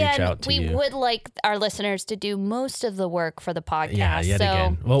reach Again, out to we you. would like our listeners to do most of the work for the podcast. Yeah, yet so,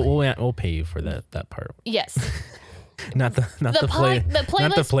 again. Well, we'll pay you for that part. Yes. Not the The playlist,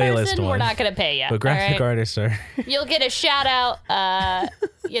 not the playlist person, one. we're not going to pay you. But graphic artists are. You'll get a shout out.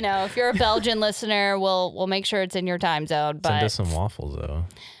 If you're a Belgian listener, we'll make sure it's in your time zone. Send But us some waffles though.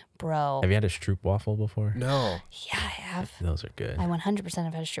 bro, Have you had a Stroop waffle before? No. yeah, I have. Those are good. I 100%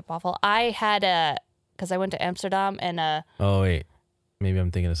 have had a strip waffle. I had because I went to Amsterdam and Oh wait, maybe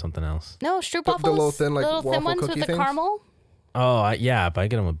I'm thinking of something else. no stroop The waffles, little thin, like, little thin waffle ones with cookie the things? caramel. Oh yeah, but I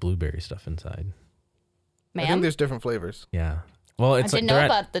get them with blueberry stuff inside. I think Ma'am, there's different flavors. Yeah. Well, I it's didn't like know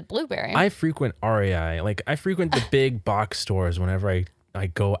about the blueberry. I frequent REI. Like I frequent the big box stores whenever I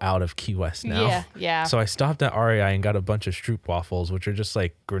go out of Key West now. Yeah. So I stopped at REI and got a bunch of Stroop waffles, which are just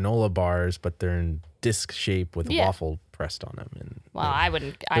like granola bars, but they're in disc shape with Yeah. waffle pressed on them. And Well, I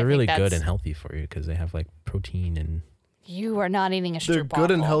wouldn't. I they're really think good that's- and healthy for you because they have like protein and. You are not eating a strip They're waffle.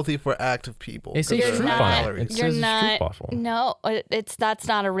 good and healthy for active people. They say because You're they're Stroop high on it. calories. It You're says not. Stroop waffle. No, that's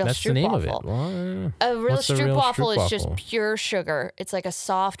not a real That's strip the name waffle. of it. Well, I don't know. A real What's the Stroop real waffle Stroop is just waffle? pure sugar. It's like a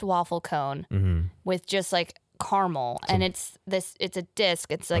soft waffle cone with just like caramel, and it's a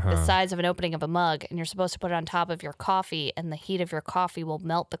disc. It's like Uh-huh. the size of an opening of a mug, and you're supposed to put it on top of your coffee, and the heat of your coffee will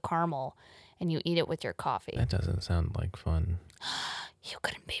melt the caramel, and you eat it with your coffee. That doesn't sound like fun. You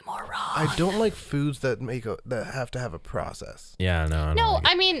couldn't be more wrong. I don't like foods that that have to have a process. Yeah, no. I don't No, like it.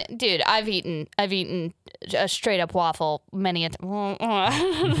 I mean, dude, I've eaten a straight up waffle many a time.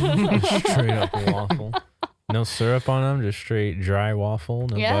 Straight up waffle. No syrup on them, just straight dry waffle,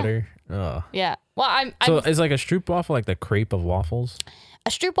 no Yeah. butter. Ugh. Yeah. Well, I'm So it's like a Stroop waffle, like the crepe of waffles. a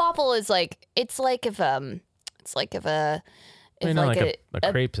Stroop waffle is like it's like if I know, like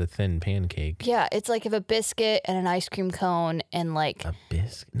a crepe's a thin pancake. yeah, it's like if a biscuit and an ice cream cone and like A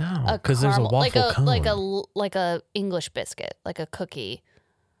biscuit? No, a because there's a caramel- waffle cone like a English biscuit, like a cookie,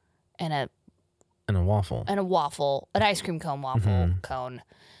 and a and a waffle. waffle, an ice cream cone waffle Mm-hmm. cone,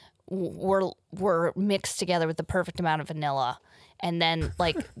 were mixed together with the perfect amount of vanilla, and then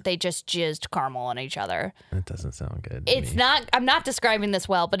like they just jizzed caramel on each other. That doesn't sound good. to It's me. not. I'm not describing this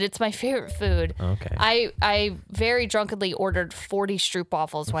well, but it's my favorite food. Okay. I very drunkenly ordered 40 Stroop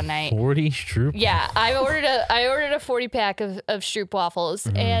waffles one night. 40 Stroop. Yeah, I ordered a 40 pack of Stroop waffles,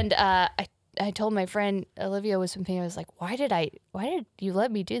 and I told my friend Olivia was with me. I was like, why did you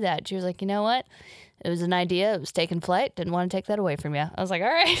let me do that? She was like, you know what? It was an idea. It was taking flight. Didn't want to take that away from you. I was like, all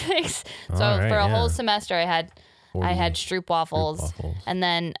right, thanks. So All right, for a yeah. whole semester, I had 40 Stroop waffles, waffles. and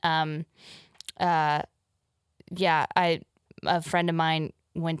then a friend of mine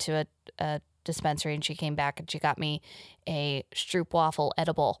went to a dispensary, and she came back and she got me a Stroop waffle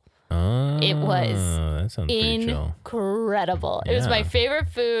edible. It was that sounds pretty chill. Incredible. It was my Yeah. favorite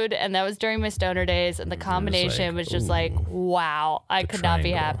food, and that was during my stoner days, and the combination was just like, wow, I could not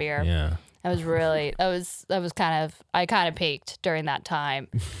be Triangle. happier. Yeah. I was really I kind of peaked during that time.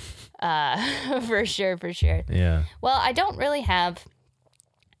 For sure. Yeah. Well, I don't really have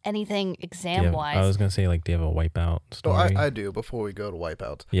anything Do you exam have- wise. I was gonna say, like, do you have a wipeout Oh, story? I do. Before we go to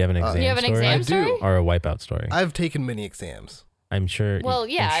wipeout, you have an exam You have an story? exam I do. story? Or a wipeout story? I've taken many exams. I'm sure. Well,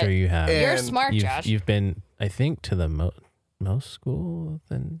 yeah, I'm sure you have. You're And smart, Josh. You've been, I think, to the most school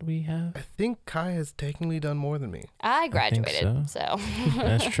than we have. I think Kai has technically done more than me. I graduated, so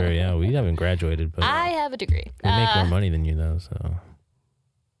That's true. Yeah, we haven't graduated, but I have a degree. we make more money than you, though. So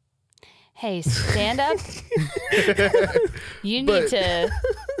Hey, stand up. You need But- to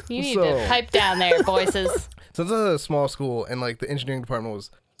to So- pipe down there, voices. Since I was a small school and like the engineering department was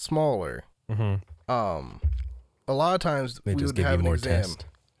smaller, Mhm. a lot of times they we just would give have you an more exam. tests.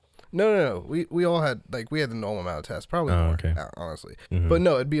 No. We all had we had the normal amount of tests, probably more, okay. honestly. Mhm. But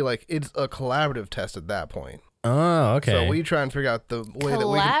no, it'd be it's a collaborative test at that point. Oh, okay. So we try and figure out the way that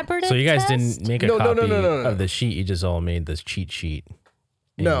we can. Collaborative. So you guys test? didn't make a No, copy no. of the sheet. You just all made this cheat sheet.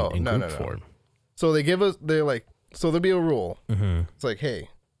 In No. group form. So they give us. So there'll be a rule. Mm-hmm. It's hey,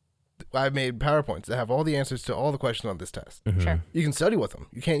 I've made PowerPoints that have all the answers to all the questions on this test. Sure. You can study with them.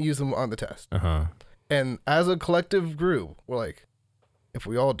 You can't use them on the test. Uh-huh. And as a collective group, we're if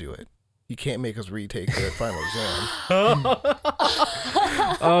we all do it, you can't make us retake the final exam.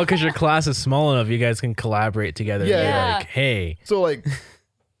 Oh, because your class is small enough, you guys can collaborate together. Yeah, and be yeah. like, hey. So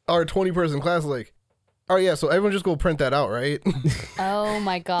our 20-person class is oh yeah, so everyone just go print that out, right? Oh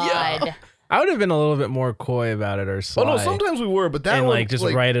my god. I would have been a little bit more coy about it or sly. Oh no, sometimes we were, but that and one just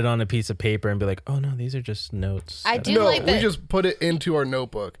write it on a piece of paper and be like, oh no, these are just notes. I that do No, like we that. just put it into our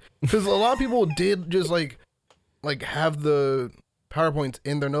notebook because a lot of people did just have the PowerPoints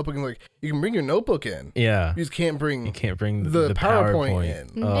in their notebook and you can bring your notebook in. Yeah. You just can't bring. You can't bring the PowerPoint in.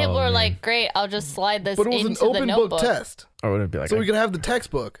 People are man. great. I'll just slide this But it was into an the open notebook. book test, Or would it be like, so we could have the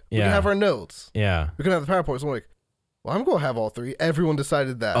textbook. We Yeah. can have our notes. yeah. We can have the PowerPoint. So I'm well, I'm gonna have all three. Everyone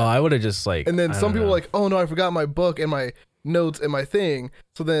decided that. Oh, I would have just and then I some don't people know. oh no, I forgot my book and my notes and my thing.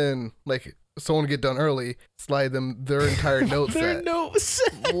 So then someone get done early, slide them their entire note Their set. notes.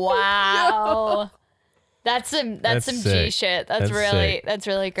 Wow. That's some That's G sick. shit. That's sick. That's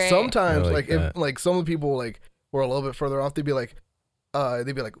really great. Sometimes, I like that. if some of the people were a little bit further off, they'd be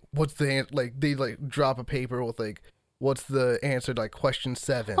what's the they drop a paper with what's the answer to question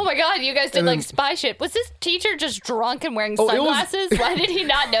 7. Oh my god, you guys did And then- spy shit. Was this teacher just drunk and wearing Oh, it was- sunglasses? Why did he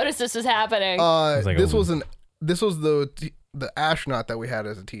not notice this was happening? was like This a- was the astronaut that we had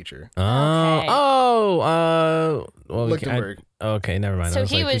as a teacher. Okay. Well, Lichtenberg. okay, never mind. so I was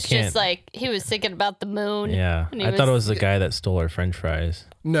he like, we was can't- just he was thinking about the moon. Yeah, and he I thought it was the guy that stole our French fries.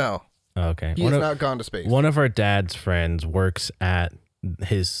 No, Oh, okay, he has not gone to space. one of our dad's friends works at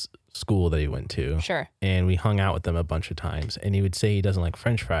his school that he went to. Sure. And we hung out with them a bunch of times. And he would say he doesn't like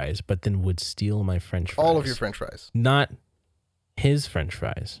French fries, but then would steal my French fries. All of your French fries. Not his French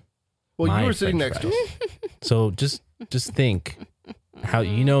fries. Well, My you were sitting French next to fries. him. So just think how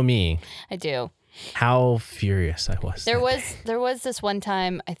you know me, I do. how furious I was. There that was day. there was this one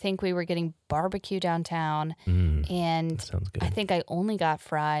time I think we were getting barbecue downtown and Sounds good. I think I only got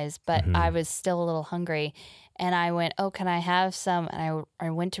fries, but I was still a little hungry. And I went, oh, can I have some? And I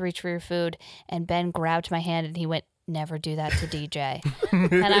went to reach for your food, and Ben grabbed my hand and he went, never do that to DJ.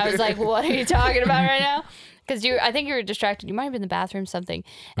 And I was like, what are you talking about right now? Because I think you were distracted. You might have been in the bathroom, something.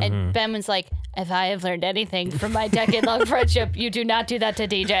 And Ben was like, if I have learned anything from my decade-long friendship, you do not do that to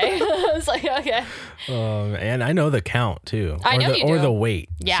DJ. I was like, okay. And I know the count too. I know you or do. the weight.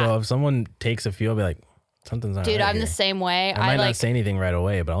 Yeah. So if someone takes a few, I'll be like, something's not Dude, right I'm here. the same way. I might not say anything right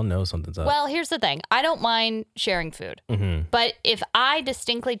away, but I'll know something's up. Well, here's the thing. I don't mind sharing food. But if I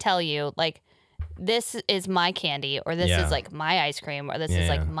distinctly tell you, this is my candy, or this Yeah. is my ice cream, or this is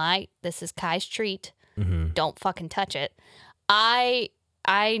this is Kai's treat, don't fucking touch it.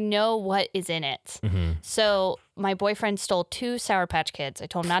 I know what is in it. So my boyfriend stole 2 Sour Patch Kids. I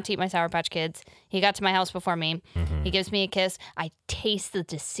told him not to eat my Sour Patch Kids. He got to my house before me. He gives me a kiss. I taste the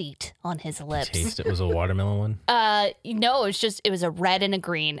deceit on his lips. Taste it was a watermelon one. No, it was a red and a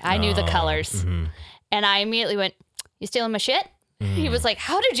green. I knew the colors. And I immediately went, you stealing my shit? He was like,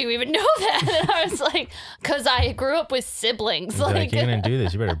 how did you even know that? And I was like, because I grew up with siblings. He's like, you're gonna do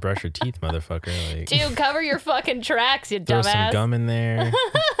this. You better brush your teeth, motherfucker. Like, dude, cover your fucking tracks, you throw some dumbass. gum in there.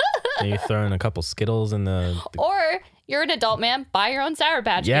 Maybe throw in a couple Skittles in the. Or you're an adult man, buy your own Sour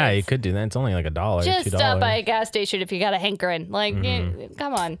Patch Yeah, Kids. you could do that. It's only like $1, Just $2. stop by a gas station if you got a hankering.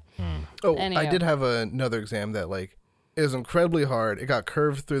 Come on. Oh, Anyhow. I did have another exam that it was incredibly hard. It got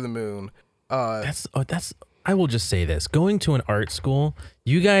curved through the moon. That's. I will just say this: going to an art school,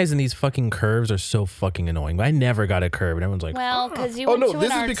 you guys in these fucking curves are so fucking annoying. I never got a curve, and everyone's like, Well, because you Oh went no, to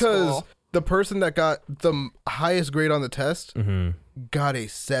this an is art because school. the person that got the highest grade on the test got a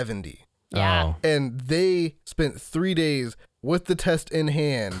 70. Yeah. oh, And they spent 3 days with the test in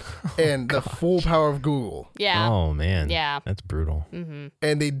hand and the full power of Google, Yeah. oh man, Yeah. that's brutal. and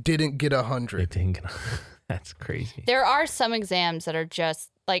they didn't get 100. That's crazy. There are some exams that are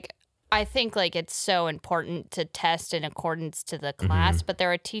just I think it's so important to test in accordance to the class, but there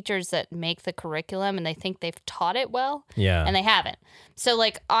are teachers that make the curriculum and they think they've taught it well, Yeah, and they haven't. So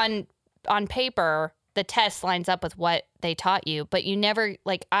on paper, the test lines up with what they taught you, but you never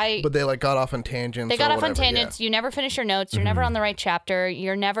But they got off on tangents. they got or off on whatever, yeah. tangents. You never finish your notes. You're never on the right chapter.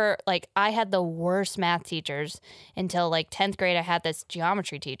 You're never I had the worst math teachers until 10th grade. I had this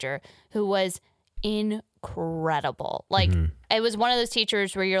geometry teacher who was incredible. Like it was one of those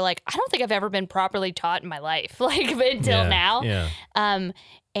teachers where you're like, I don't think I've ever been properly taught in my life, like until now. Yeah.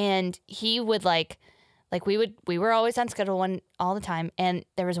 And he would like we were always on schedule all the time. And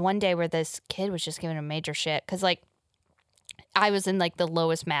there was one day where this kid was just giving a major shit because like I was in like the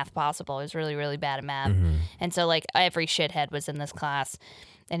lowest math possible. I was really, really bad at math. And so like every shithead was in this class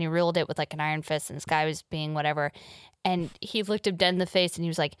and he ruled it with like an iron fist and this guy was being whatever. And he looked him dead in the face and he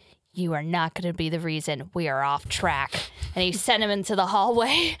was like, you are not going to be the reason we are off track. And he sent him into the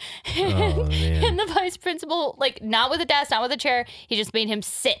hallway. And the vice principal, like not with a desk, not with a chair, he just made him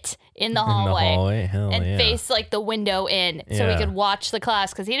sit in the hallway, and face like the window in so he could watch the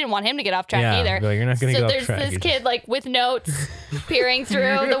class because he didn't want him to get off track either. Like, you're not gonna get off track. So there's this kid like with notes peering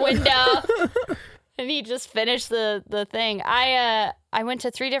through the window. And he just finished the thing. I went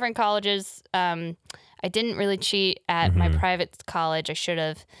to 3 different colleges. I didn't really cheat at my private college. I should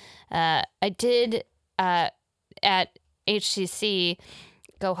have. I did at HCC.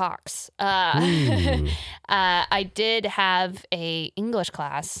 Go Hawks. I did have a English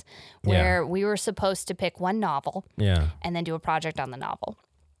class where we were supposed to pick one novel and then do a project on the novel.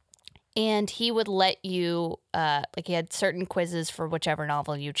 And he would let you, like he had certain quizzes for whichever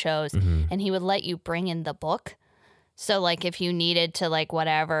novel you chose, and he would let you bring in the book. So like if you needed to like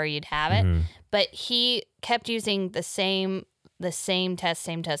whatever, you'd have it. But he kept using the same test.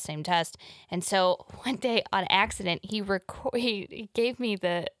 And so one day on accident, he gave me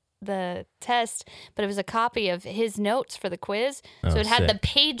the test, but it was a copy of his notes for the quiz. So it had the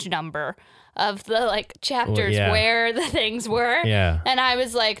page number of the like chapters where the things were. Yeah. And I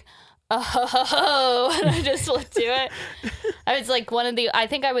was like, oh, and I just looked to it. I was like I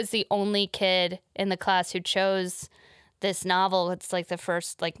think I was the only kid in the class who chose this novel. It's like the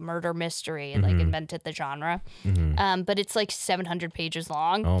first like murder mystery and like invented the genre. But it's like 700 pages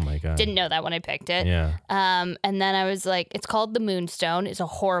long. Oh my God. Didn't know that when I picked it. Yeah. And then I was like, it's called The Moonstone. It's a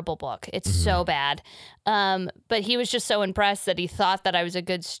horrible book. It's so bad. But he was just so impressed that he thought that I was a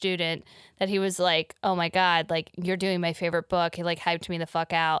good student that he was like, oh my God, like you're doing my favorite book. He like hyped me the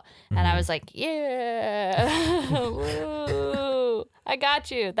fuck out. And I was like, yeah, woo, I got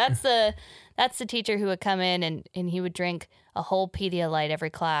you. That's the teacher who would come in and he would drink a whole Pedialyte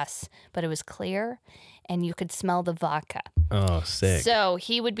every class, but it was clear and you could smell the vodka. Oh, sick. So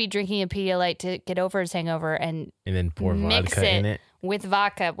he would be drinking a Pedialyte to get over his hangover and then pour mix vodka in it with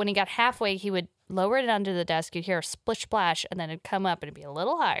vodka. When he got halfway, he would lower it under the desk. You'd hear a splish splash and then it'd come up and it'd be a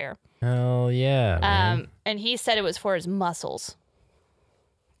little higher. Hell yeah. Man. And he said it was for his muscles.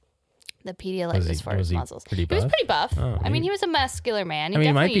 The Pedialyte was for his muscles. He was pretty buff. Oh, I mean, he was a muscular man. He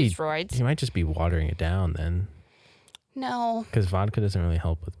definitely used steroids. He might just be watering it down then. No. Because vodka doesn't really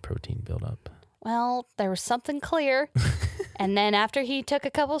help with protein buildup. Well, there was something clear. And then after he took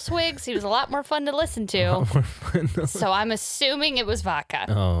a couple swigs, he was a lot more fun to listen to. So I'm assuming it was vodka.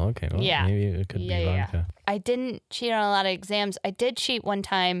 Oh, okay. Well, maybe it could be vodka. Yeah. I didn't cheat on a lot of exams. I did cheat one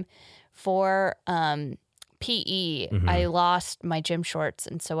time for PE. I lost my gym shorts,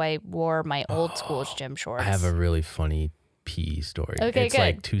 and so I wore my old school's gym shorts. I have a really funny PE story. Okay, it's good.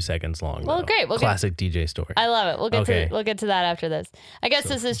 like 2 seconds long. Well, though. great. Classic DJ story. I love it. We'll get to that after this. I guess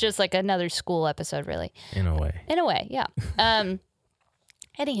this is just like another school episode, really. In a way, yeah.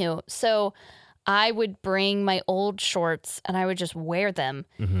 Anywho, so I would bring my old shorts and I would just wear them.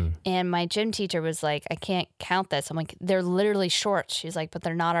 And my gym teacher was like, I can't count this. I'm like, they're literally shorts. She's like, but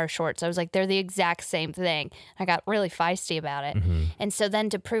they're not our shorts. I was like, they're the exact same thing. I got really feisty about it. And so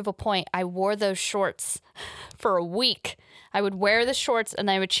then to prove a point, I wore those shorts for a week. I would wear the shorts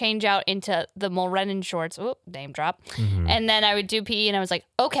and I would change out into the Mulrennan shorts. Oh, name drop. And then I would do PE and I was like,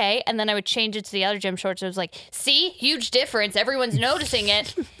 okay. And then I would change it to the other gym shorts. I was like, see, huge difference. Everyone's noticing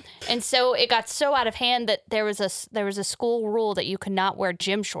it. And so it got so out of hand that there was a school rule that you could not wear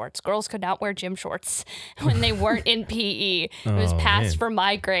gym shorts. Girls could not wear gym shorts when they weren't in PE. It was passed for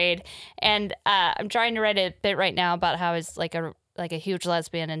my grade. And I'm trying to write a bit right now about how I was like a huge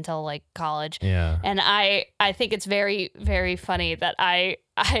lesbian until like college. Yeah. And I think it's very, very funny that I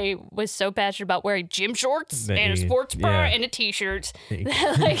was so passionate about wearing gym shorts and a sports bra and a t-shirt.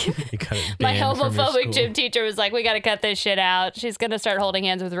 Like my homophobic gym teacher was like, we got to cut this shit out. She's going to start holding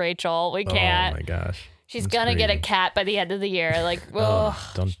hands with Rachel. We can't. Oh my gosh. She's going to get a cat by the end of the year. Like,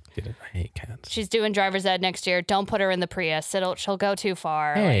 don't get it. I hate cats. She's doing driver's ed next year. Don't put her in the Prius. She'll go too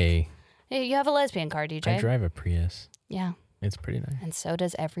far. Hey. Like, you have a lesbian car, DJ. I drive a Prius. Yeah. It's pretty nice. And so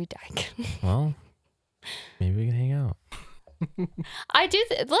does every dyke. Well, maybe we can hang out. I do.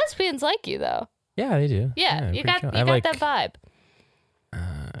 Lesbians like you, though. Yeah, they do. Yeah, you got that vibe.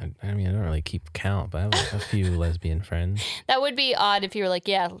 I mean, I don't really keep count, but I have a few lesbian friends. That would be odd if you were like,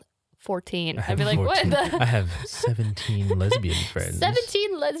 yeah, 14. I I'd be like, 14 what I the? have 17 lesbian friends.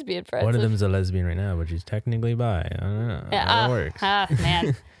 17 lesbian friends. One of them's a lesbian right now, but she's technically bi. I don't know how that works.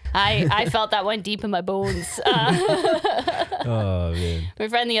 Man. I felt that one deep in my bones. Oh, man. My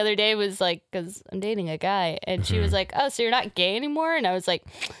friend the other day was like, because I'm dating a guy, and she was like, oh, so you're not gay anymore? And I was like,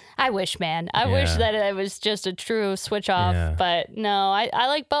 I wish, man. I wish Yeah. that it was just a true switch off. Yeah. But no, I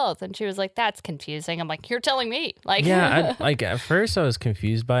like both. And she was like, that's confusing. I'm like, you're telling me. Like, Yeah, like at first I was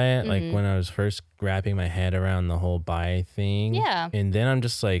confused by it, like Mm-hmm. when I was first wrapping my head around the whole bi thing. Yeah. And then I'm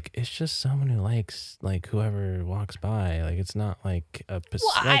just like, it's just someone who likes like whoever walks by. Like it's not like a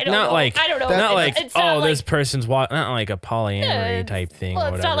I don't not know. like I don't know. not It's- like it's not oh like- this person's not like a polyamory Yeah, type thing.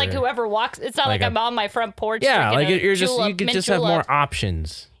 Well, or it's not like whatever. whoever walks. It's not Like like, a- I'm on my front porch. Yeah, drinking like a you're just you julep, could mint just have more julep.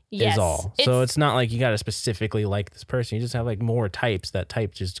 options. Yes. Is all. So It's- it's not like you got to specifically like this person. You just have like more types. That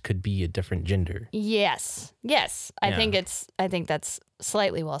type just could be a different gender. Yes. I Yeah. think that's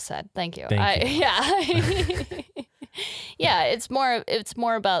slightly well said. Thank you. Thank you. Yeah. Yeah, it's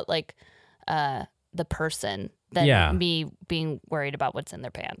more about like the person than Yeah. me being worried about what's in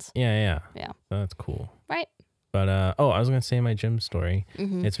their pants. Yeah. Yeah. So that's cool. Right? But I was gonna say my gym story.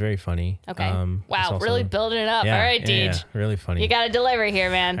 It's very funny. Okay. It's Wow, also- really building it up. Yeah, All right, yeah, Deej. yeah, really funny. You got to deliver here,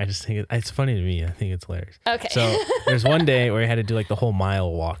 man. I just think it's funny to me. I think it's hilarious. Okay. So there's one day where I had to do like the whole mile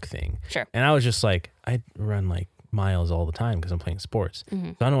walk thing. Sure. And I was just like, I run like miles all the time because I'm playing sports. Mm-hmm.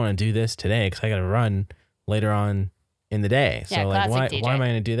 So I don't want to do this today because I got to run later on in the day. So Yeah, like, classic why DJ. am I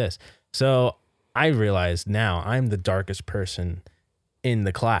going to do this? So I realized now I'm the darkest person in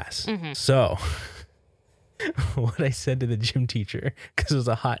the class. Mm-hmm. So what I said to the gym teacher, because it was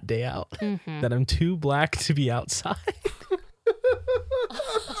a hot day out, Mm-hmm. that I'm too black to be outside.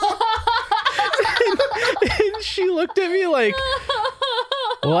 And she looked at me like,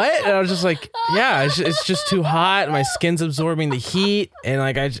 what? And I was just like, yeah, it's just too hot. My skin's absorbing the heat. And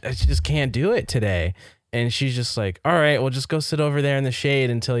like, I just can't do it today. And she's just like, all right, well, just go sit over there in the shade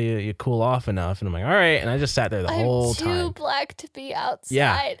until you cool off enough. And I'm like, all right. And I just sat there the whole I'm too time. black to be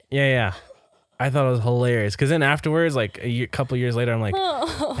outside. Yeah. I thought it was hilarious. Because then afterwards, like couple years later, I'm like,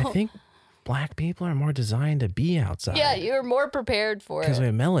 I think black people are more designed to be outside. Yeah, you're more prepared for Because we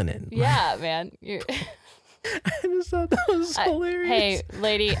it. have melanin. Yeah, man. I just thought that was hilarious. Hey,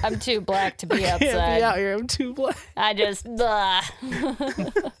 lady, I'm too black to be Can't be outside. out here. I'm too black. I just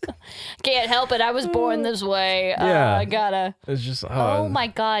can't help it. I was born this way. Yeah. I gotta. It's just Oh my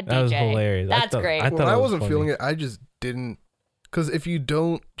God, DJ. that was hilarious. That's great. I thought When I it was wasn't funny. feeling it, I just didn't. Because if you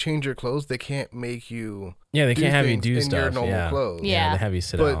don't change your clothes, they can't make you. Yeah, they do can't have you things do in stuff. your normal yeah. clothes. Yeah. they have you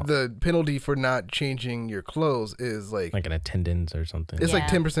sit But out the penalty for not changing your clothes is like like an attendance or something. it's like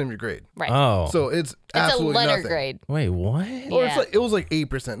Yeah. 10% of your grade. Right. Oh, So it's it's a absolutely letter nothing. grade. wait, what? Or Yeah. it's like it was like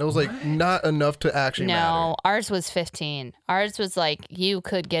 8%. It was like not enough to actually No, matter. ours was 15. Ours was like you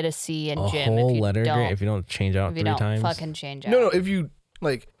could get a C in A gym whole if you letter don't, grade if you don't change out if you 3 don't times. fucking change out. No, if you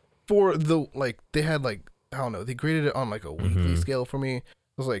like for the like they had like I don't know, they graded it on like a weekly Mm-hmm. scale for me. It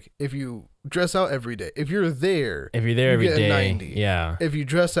was like if you dress out every day, if you're there, If you're there you every get a day, 90. yeah. If you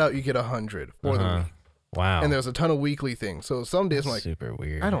dress out, you get 100 for the Uh-huh. week. Wow. And there's a ton of weekly things. So some days I'm like, super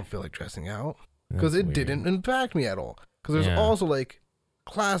weird. I don't feel like dressing out because That's it weird. didn't impact me at all. Because there's Yeah. also like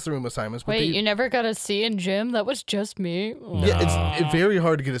classroom assignments. But Wait, they, you never got a C in gym? That was just me. yeah, it's very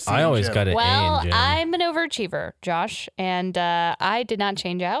hard to get a C. I in always gym. got an A Well, in gym. I'm an overachiever, Josh, and I did not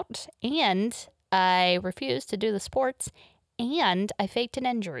change out, and I refused to do the sports, and I faked an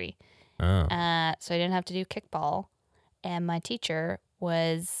injury, Oh. so I didn't have to do kickball, and my teacher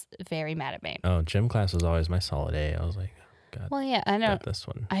was very mad at me. Oh, gym class was always my solid A. I was like, God, Well, yeah, I know. got this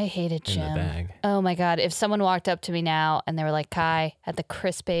one. I hated in the gym. bag. Oh my God. If someone walked up to me now and they were like, Kai, at the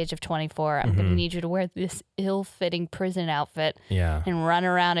crisp age of 24, I'm going to need you to wear this ill fitting prison outfit Yeah. and run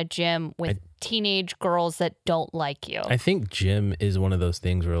around a gym with teenage girls that don't like you. I think gym is one of those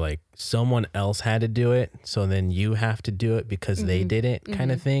things where like someone else had to do it, so then you have to do it because Mm-hmm. they did it,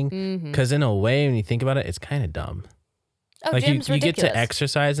 kind of thing. Because in a way, when you think about it, it's kind of dumb. Oh, Like you gym's get ridiculous. to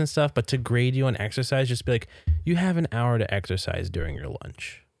exercise and stuff, but to grade you on exercise, just be like, you have an hour to exercise during your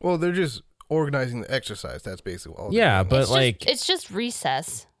lunch. Well, they're just organizing the exercise. That's basically all. they're Yeah, doing. but It's like, just, it's just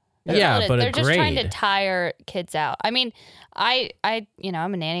recess. That's Yeah, all it is. but a they're just trying to grade. tire kids out. I mean, I, I'm a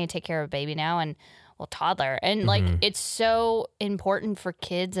nanny. I take care of a baby now and toddler, and like Mm-hmm. it's so important for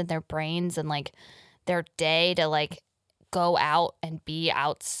kids and their brains and like their day to like go out and be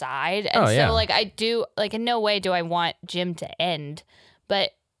outside. And Oh, yeah. so like I do like in no way do I want gym to end,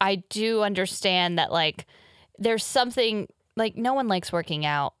 but I do understand that like there's something like no one likes working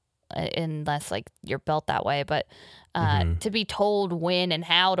out unless like you're built that way, but To be told when and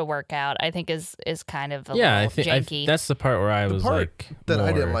how to work out, I think is kind of a I little think janky. that's the part where I was part like that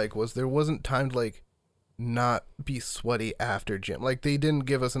I didn't more- like was there wasn't time to like not be sweaty after gym. Like they didn't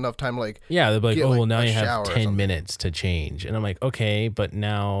give us enough time. Like Yeah, they'll be like, get, oh, like, well, now a you have shower or 10 something. minutes to change. And I'm like, okay, but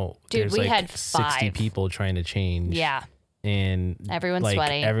now Dude, there's we like had 60 5. people trying to change. Yeah. And Everyone's like,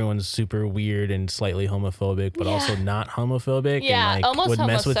 sweaty. Everyone's super weird and slightly homophobic, but also not homophobic. Yeah, and like almost would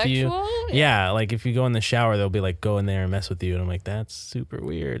mess with you. homosexual? Yeah, like if you go in the shower, they'll be like, go in there and mess with you. And I'm like, that's super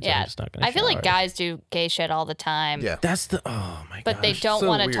weird. So I'm Yeah. just not gonna I feel like shower. guys do gay shit all the time. yeah, That's the, oh my god. But they don't so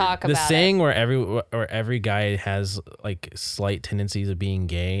want to weird. talk The about saying it. where every guy has like slight tendencies of being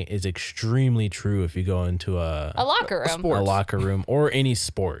gay is extremely true if you go into A locker room. sport. a locker room or any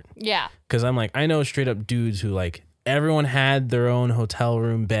sport. Yeah. Because I'm like, I know straight up dudes who like everyone had their own hotel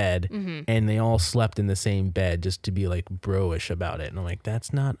room bed and they all slept in the same bed just to be like bro-ish about it. And I'm like,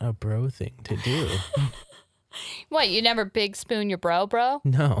 that's not a bro thing to do. What, you never big spoon your bro?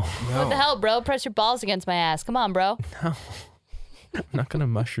 No, What the hell, bro? Press your balls against my ass. Come on, bro. I'm not going to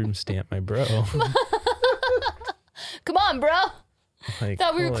mushroom stamp my bro. Come on, bro. Like,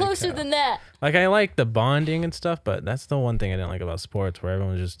 Thought we were holy closer cow. than that. Like I like the bonding and stuff, but that's the one thing I didn't like about sports, where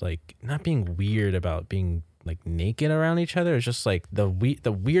everyone's just like not being weird about being like naked around each other. It's just like the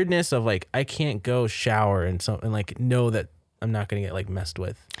weirdness of like I can't go shower and like know that I'm not gonna get like messed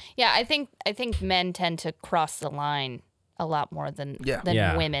with. Yeah, I think men tend to cross the line a lot more than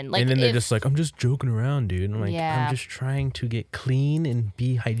Yeah. women. Like, and then they're if- just like, I'm just joking around, dude. And I'm like, Yeah. I'm just trying to get clean and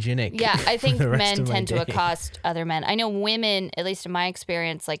be hygienic. Yeah, I for think the rest men of my tend to day. accost other men. I know women, at least in my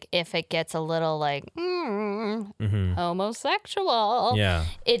experience, like if it gets a little like homosexual, Yeah,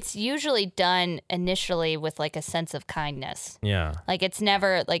 it's usually done initially with like a sense of kindness. yeah. Like it's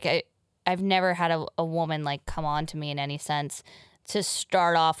never like I've never had a woman like come on to me in any sense to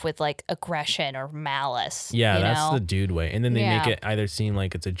start off with like aggression or malice. Yeah, you that's know? the dude way. And then they make Yeah. it either seem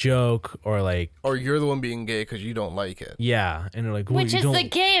like it's a joke or like, or you're the one being gay because you don't like it. yeah. And they're like, "Ooh, Which you is don't, the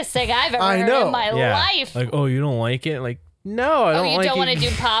gayest thing I've ever I heard know. in my yeah. life. Like, oh, you don't like it? Like, no, I Oh, don't you like don't it. want to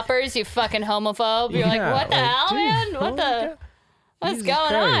do poppers, you fucking homophobe. You're like, Yeah, what the like, hell, dude, man? oh What my the? God. What's Jesus going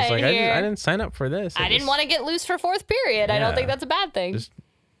Christ. on Like, here? I didn't sign up for this. I didn't want to get loose for fourth period. I don't Yeah. think that's a bad thing. Just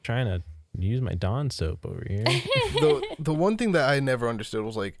trying to use my Dawn soap over here. The one thing that I never understood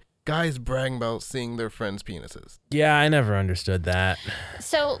was like guys bragging about seeing their friends' penises. Yeah, I never understood that.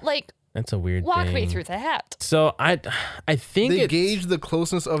 So, like, That's a weird walk thing. me through that. So I think They it's, gauge the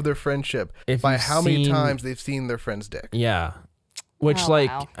closeness of their friendship If by you've how many seen- times they've seen their friend's dick. Yeah. Which, Oh, like,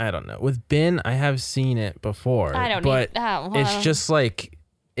 wow. I don't know. With Ben, I have seen it before. I don't but need. Oh, it's well. just like,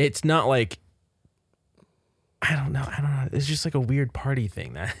 it's not like, I don't know. It's just like a weird party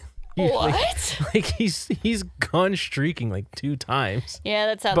thing that. What? Like he's gone streaking like 2 times. Yeah,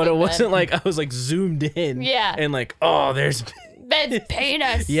 that sounds. But like it wasn't Ben. like I was like zoomed in. Yeah. And like, oh, there's. Ben's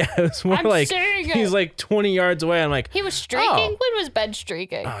penis. Yeah, it was more I'm like seeing it. he's like 20 yards away. I'm like, He was streaking. Oh. When was Ben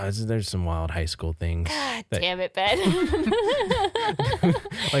streaking? there's some wild high school things. God that- damn it, Ben.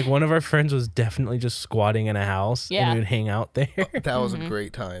 Like one of our friends was definitely just squatting in a house Yeah. and we would hang out there. That was Mm-hmm. a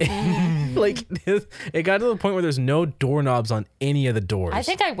great time. Like it got to the point where there's no doorknobs on any of the doors. I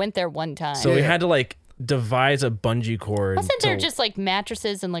think I went there one time. so. We Yeah. had to like devise a bungee cord. Wasn't there to- just like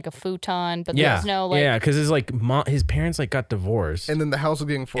mattresses and like a futon? But yeah, there's no like. yeah, because his like his parents like got divorced. And then the house was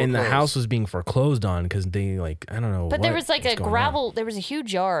getting foreclosed. And the house was being foreclosed on because they like I don't know. But there what was like was a going on. gravel. There was a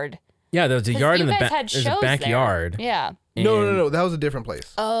huge yard. Yeah, there was a 'Cause yard you in the guys back. had There's shows a backyard. There. Yeah. No, and- that was a different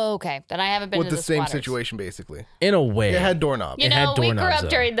place. Oh, okay. Then I haven't been With to the same squatters. situation, basically. In a way, It had doorknobs. You It had know, we grew doorknobs, up though.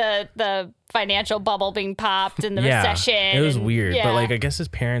 during the financial bubble being popped and the yeah, recession. it was and- weird. yeah. But like, I guess his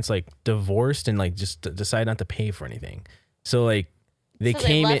parents like divorced and like just decided not to pay for anything. So like, they So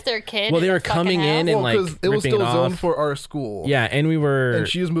came left in. their kid. Well, they in were a fucking coming in house? and like because it was ripping still it zoned off. for our school. Yeah, and we were. And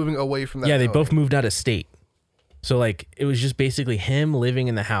she was moving away from that. yeah, they zone. both moved out of state. So like, it was just basically him living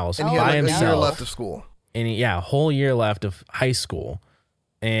in the house And Oh, he had by like a year himself. left of school. And a whole year left of high school.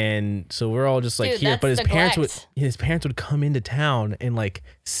 And so we're all just like Dude, here, but his that's parents would come into town and like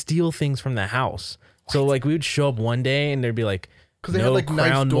steal things from the house. So like we would show up one day and there'd be like Because they no had like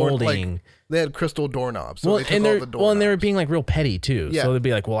crown nice door, molding. like they had crystal doorknobs. So well, they took and all they're the doorknobs. well, and they were being like real petty too. Yeah. So they'd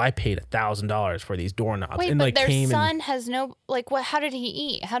be like, "Well, I paid $1,000 for these doorknobs," Wait, and but like their came son and has no like. What? How did he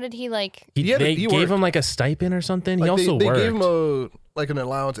eat? How did he like? they he gave worked. him like a stipend or something. Like, he also they worked. gave him a like an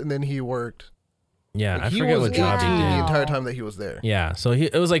allowance, and then he worked. yeah, I he forget was what job he 18 did. the Wow. entire time that he was there. Yeah, so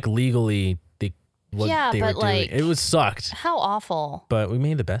it was like legally what Yeah, they but, were doing. like- It was sucked, How awful. but we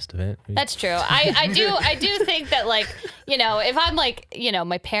made the best of it. That's true. I do think that, like, you know, if I'm like, you know,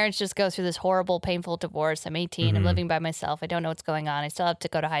 my parents just go through this horrible, painful divorce. I'm 18. Mm-hmm. I'm living by myself. I don't know what's going on. I still have to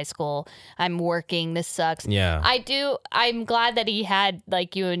go to high school. I'm working. This sucks. Yeah. I'm glad that he had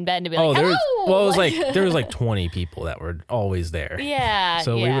like you and Ben to be Oh, like, there was, hello. well, it was like there was like 20 people that were always there. yeah.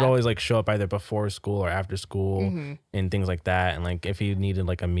 So we yeah. would always like show up either before school or after school Mm-hmm. and things like that. And like if he needed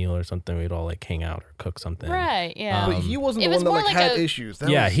like a meal or something, we'd all like hang out or cook something. Right. Yeah. But he wasn't It the was one that more like like had a- issues. That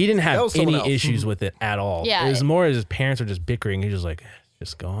Yeah, was- he didn't that have was someone any else. issues with it at all. Yeah, It was it- more as his parents were just bickering. He's just like,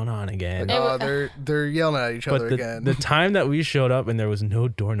 just going on again. They're yelling at each other But again. the time that we showed up and there was no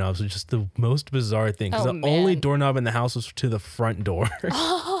doorknobs was just the most bizarre thing. Because Oh, the only man. doorknob in the house was to the front door.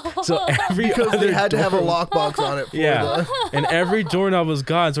 So every because other they had to have a door- lockbox on it. For Yeah, and every doorknob was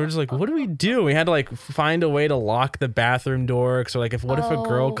gone. So we're just like, what do we do? We had to like find a way to lock the bathroom door. So like, what if a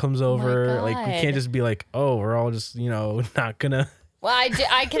girl Oh, comes my over? Like, we God. can't just be like, oh, we're all just not gonna Well,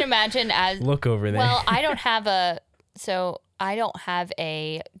 I can imagine as look over there. well. I don't have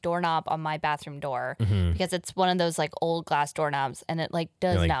a doorknob on my bathroom door because it's one of those like old glass doorknobs, and it like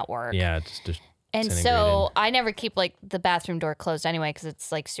does Like, not work. Yeah, it's just And so disintegrated. I never keep like the bathroom door closed anyway because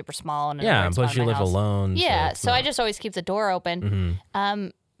it's like super small and it Yeah, works plus around you my live house. alone. Yeah, it's so I not- just always keep the door open.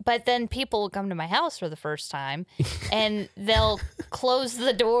 But then people will come to my house for the first time and they'll close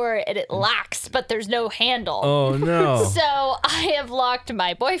the door and it locks, but there's no handle. Oh no. So I have locked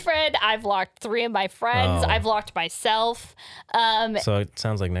my boyfriend. I've locked 3 of my friends. Oh. I've locked myself. So it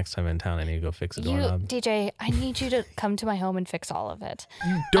sounds like next time in town I need to go fix a doorknob. DJ, I need you to come to my home and fix all of it.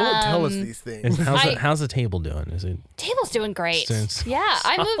 You don't tell us these things. How's the table doing? Is it Table's doing great. Since- Yeah,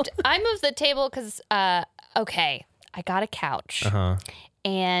 I moved the table because okay, I got a couch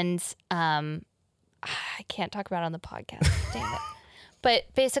and I can't talk about it on the podcast. Damn it.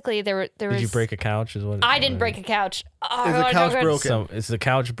 But basically there was did you break a couch? Is what I didn't break a couch. Oh, Is the I couch don't- broken? So it's the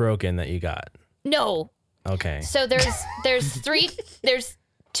couch broken that you got. No. Okay. So there's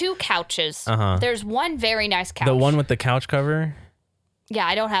 2 couches. There's one very nice couch. The one with the couch cover? Yeah,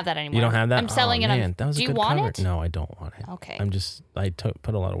 I don't have that anymore. You don't have that? I'm selling oh, it man, on. that was Do a you good want cover. it? No, I don't want it. Okay. I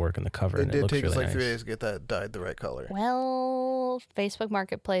put a lot of work in the cover It and it did looks take us really like 3 nice. days to get that dyed the right color. Well, Facebook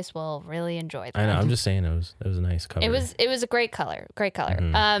Marketplace will really enjoy that. I know. I'm just saying it was a nice cover. It was a great color. Great color.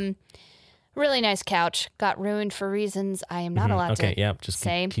 Mm-hmm. Really nice couch. Got ruined for reasons I am not allowed Okay, to yep. Just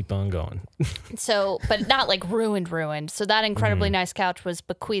say. keep on going. So, but not like ruined. So that incredibly Mm-hmm. nice couch was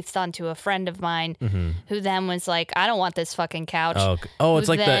bequeathed onto a friend of mine who then was like, I don't want this fucking couch. It's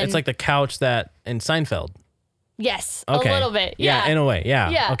like Then- it's like the couch that in Seinfeld. Yes, Okay. a little bit. Yeah. in a way. Yeah.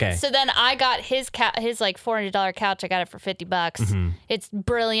 Yeah. Okay. So then I got his like $400 couch. I got it for $50. Mm-hmm. It's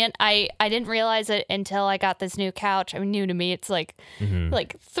brilliant. I didn't realize it until I got this new couch. I mean, new to me. It's like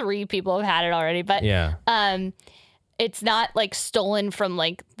 3 people have had it already. But Mm-hmm. yeah. it's not like stolen from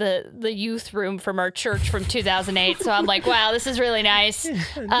like the youth room from our church from 2008. So I'm like, wow, this is really nice.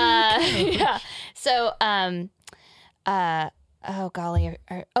 Yeah. So oh golly.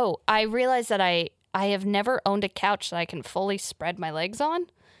 I realized that I have never owned a couch that I can fully spread my legs on.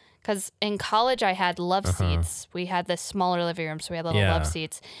 Because in college, I had love seats. We had this smaller living room, so we had little Yeah. love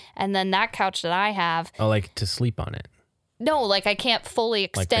seats. And then that couch that I have, Oh, like to sleep on it. no, like I can't fully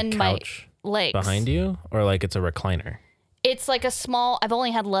Like extend the my couch legs. behind you, or like it's a recliner. It's like a small. I've only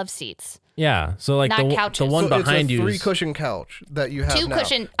had love seats. Yeah. So like Not the couches. one So behind it's a you. 3 cushion couch that you have 2 now.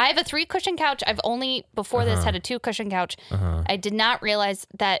 cushion. I have a 3 cushion couch. I've only before this had a 2 cushion couch. Uh-huh. I did not realize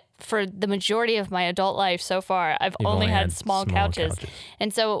that for the majority of my adult life so far, I've You've only only had had small small couches. couches.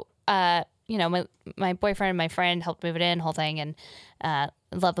 And so, my boyfriend and my friend helped move it in, whole thing, and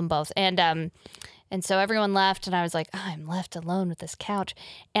love them both. And so everyone left, and I was like, I'm left alone with this couch.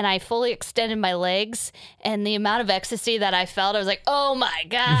 And I fully extended my legs, and the amount of ecstasy that I felt, I was like, oh my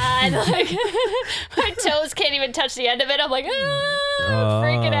God. Like, my toes can't even touch the end of it. I'm like,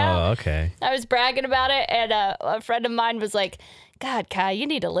 freaking out. Oh, okay. I was bragging about it, and a friend of mine was like, God, Kai, you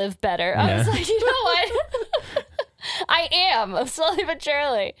need to live better. I was Yeah. like, you know what? I am, slowly but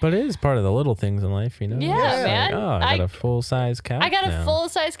surely. But it is part of the little things in life, you know? Yeah, It's like, man. oh, I got a full size couch. I got now. a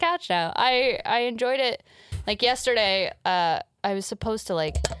full-size couch now. I enjoyed it. Like yesterday, I was supposed to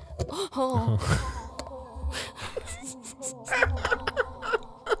like...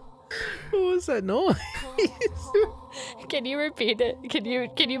 What was that noise? Can you repeat it? Can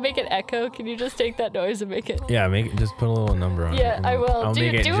you make it echo? Can you just take that noise and make it... Yeah, just put a little number on it. Yeah, I will. I'll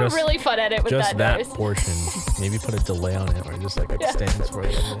make it Do just, a really fun edit with just that that noise. portion. Maybe put a delay on it, or just like extends for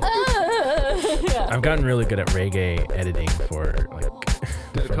it. I've gotten really good at reggae editing for like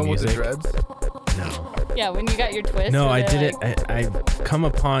Did it for come music. with the dreads? No. Yeah, when you got your twist. No, were I they did like- it. I come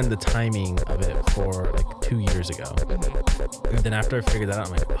upon the timing of it for like 2 years ago. And then after I figured that out,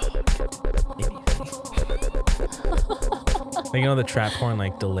 I'm like, like, you know, the trap horn,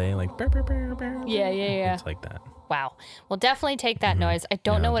 like delay, like, burr, burr, burr, burr. Yeah. It's like that. Wow. Well, definitely take that noise. I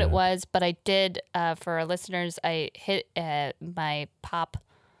don't Yeah, know I'll what do it it. was, but I did, for our listeners, I hit my pop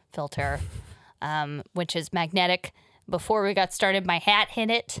filter, which is magnetic. Before we got started, my hat hit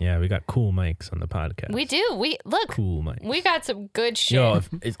it. Yeah, we got cool mics on the podcast. We do. We look. Cool mics. We got some good shit. Yo,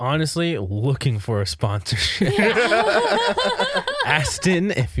 it's honestly looking for a sponsorship.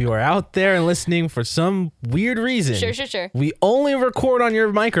 Aston, if you are out there and listening for some weird reason, Sure. we only record on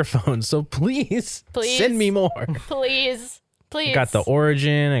your microphone, so please Please. send me more. Please. I got the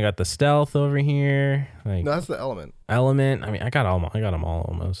Origin, I got the Stealth over here, like No, that's the Element. Element. I mean, I got them all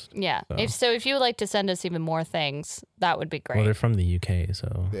almost. Yeah. If you would like to send us even more things, that would be great. Well, they're from the UK,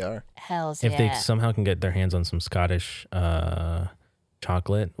 so They are. Hells if yeah. they somehow can get their hands on some Scottish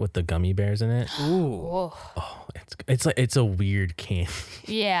chocolate with the gummy bears in it, Whoa. it's a weird can.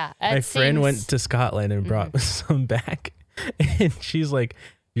 Yeah. My friend went to Scotland and brought some back, and she's like,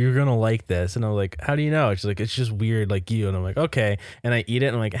 "You're gonna like this," and I'm like, "How do you know?" She's like, "It's just weird, like you," and I'm like, "Okay," and I eat it,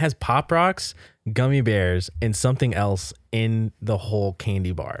 and I'm like, "It has Pop Rocks, gummy bears, and something else in the whole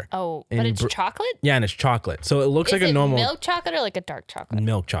candy bar." Oh, and but it's br- chocolate? Yeah, and it's chocolate, so it looks Is like a it normal milk chocolate or like a dark chocolate?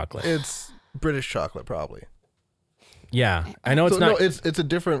 milk chocolate. It's British chocolate, probably. Yeah, I know it's So, not. no, it's a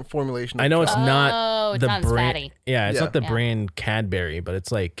different formulation. I know it's chocolate. not Oh, it's the not as brand. fatty. Yeah, it's Yeah. not the Yeah. brand Cadbury, but it's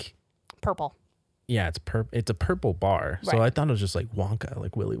like. Purple. Yeah, it's a purple bar. So Right. I thought it was just like Wonka,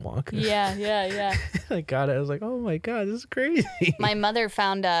 like Willy Wonka. Yeah. I got it. I was like, oh my God, this is crazy. My mother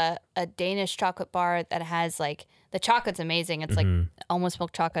found a Danish chocolate bar that has like the chocolate's amazing. It's like almost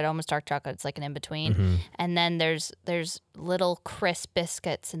milk chocolate, almost dark chocolate. It's like an in between. And then there's little crisp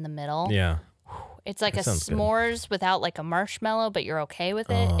biscuits in the middle. Yeah. It's like That a sounds good. s'mores without like a marshmallow, but you're okay with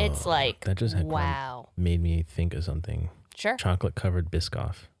it. It's like that just had wow. Made me think of something. Sure. Chocolate covered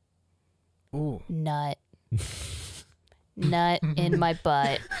Biscoff. Ooh. Nut. Nut in my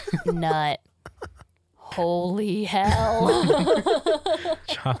butt. Nut. Holy hell.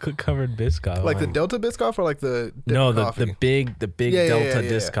 Chocolate covered Biscoff. Like the Delta Biscoff or like the dip no, the coffee? big Yeah, Delta yeah.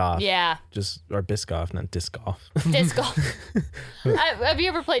 Discoff. Yeah. Just or Biscoff, not disc golf. Disc golf. Have you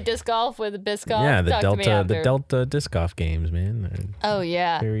ever played disc golf with a Biscoff? Yeah, the Talk to me after. Delta disc golf games, man. Oh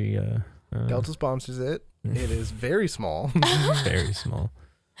yeah. They're very Delta sponsors it. It is very small. very small.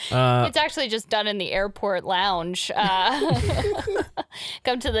 It's actually just done in the airport lounge.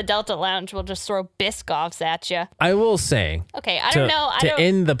 Come to the Delta Lounge. We'll just throw Biscoffs at you. I will say Okay, I to, don't know. to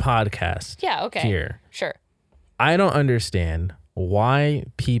end the podcast. Yeah, okay. Here. Sure. I don't understand why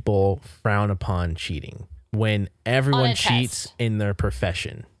people frown upon cheating when everyone a cheats test. in their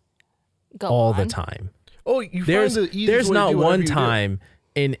profession Go all on. the time. Oh, you There's find the easiest there's way to not do whatever one you do. time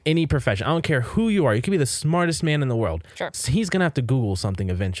in any profession. I don't care who you are. You could be the smartest man in the world. Sure. So he's gonna have to Google something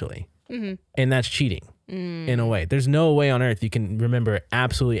eventually, and that's cheating Mm. in a way. There's no way on earth you can remember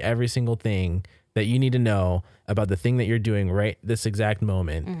absolutely every single thing that you need to know about the thing that you're doing right this exact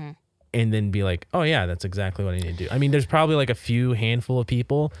moment. Mm-hmm. And then be like, oh yeah, that's exactly what I need to do. I mean, there's probably like a few handful of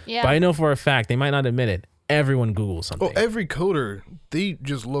people, Yeah. but I know for a fact they might not admit it. Everyone Googles something. Oh, every coder, they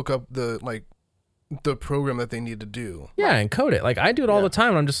just look up the program that they need to do. Yeah, and code it. Like I do it all Yeah. the time.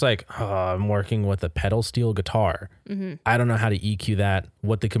 And I'm just like, oh, I'm working with a pedal steel guitar. I don't know how to EQ that,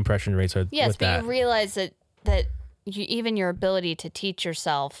 what the compression rates are Yes, with but that. you realize that even your ability to teach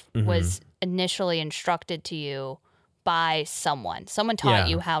yourself Mm-hmm. was initially instructed to you by someone. Someone taught Yeah.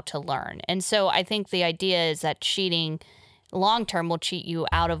 you how to learn. And so I think the idea is that cheating long term will cheat you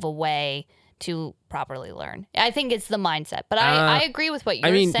out of a way to properly learn. I think it's the mindset. But I agree with what you're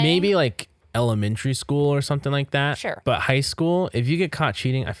I mean, saying. maybe like elementary school or something like that. Sure. But high school, if you get caught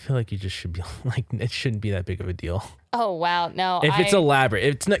cheating, I feel like you just should be like, it shouldn't be that big of a deal. Oh wow, no. If it's elaborate,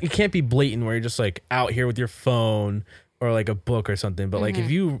 it's not. It can't be blatant where you're just like out here with your phone or like a book or something. But like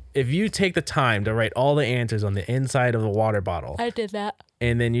Mm-hmm. if you take the time to write all the answers on the inside of the water bottle I did that.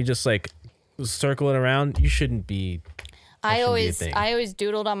 and then you just like circle it around, you shouldn't be. I shouldn't be a always thing.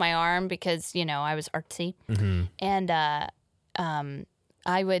 doodled on my arm because I was artsy, Mm-hmm. and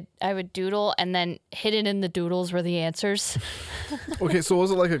I would doodle and then hidden in the doodles were the answers. Okay, so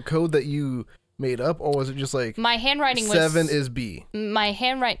was it like a code that you made up, or was it just like My handwriting was 7 is B? my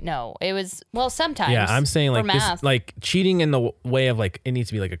handwriting. No, it was sometimes. Yeah, I'm saying for like math. this, like cheating in the way of like it needs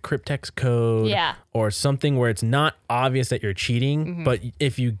to be like a cryptex code, Yeah. or something where it's not obvious that you're cheating, but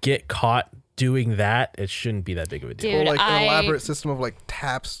if you get caught doing that, it shouldn't be that big of a deal. Dude, Or like an elaborate system of like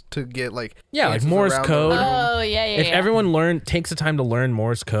taps to get like Yeah, like answers Morse around the code. room. Oh yeah. If everyone takes the time to learn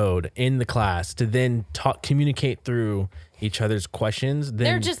Morse code in the class to then communicate through each other's questions, then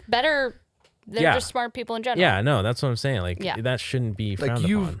they're just better. They're Yeah. just smart people in general. yeah, no, that's what I'm saying. Like Yeah. that shouldn't be Like frowned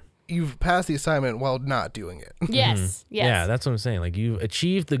upon. you've passed the assignment while not doing it. Yes. Yes. Yeah, that's what I'm saying. Like you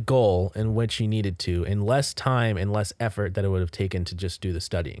achieved the goal in which you needed to in less time and less effort that it would have taken to just do the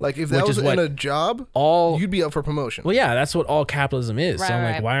studying. Like if that which was is what in a job, all you'd be up for promotion. well, yeah, that's what all capitalism is. So I'm Right,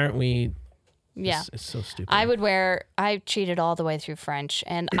 like, right. why aren't we? Yeah. It's so stupid. I cheated all the way through French,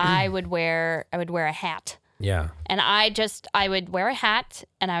 and I would wear a hat. yeah. And I would wear a hat,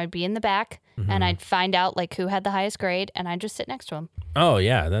 and I would be in the back, Mm-hmm. and I'd find out like who had the highest grade, and I'd just sit next to him. Oh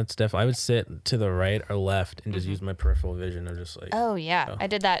yeah, that's definitely. I would sit to the right or left and just use my peripheral vision of just like. Oh yeah, I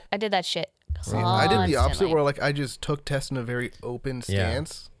did that. I did that shit. I did the opposite constantly. where like I just took tests in a very open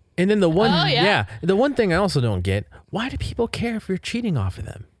stance. And then the one, Oh, yeah. the one thing I also don't get: why do people care if you're cheating off of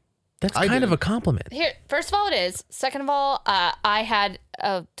them? That's I kind of do. a compliment. Here, first of all, it is. Second of all, I had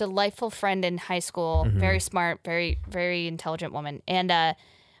a delightful friend in high school, Mm-hmm. very smart, very, very intelligent woman. And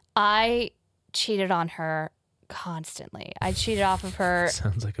I cheated on her constantly. I cheated off of her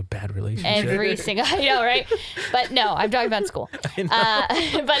Sounds like a bad relationship. every single, I know, right? But no, I'm talking about school. But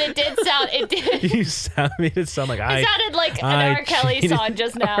it did made it sound like it sounded like an R. Kelly cheated. song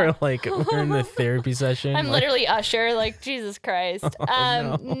just now. Or like we're in the therapy session. I'm like, literally Usher, like Jesus Christ.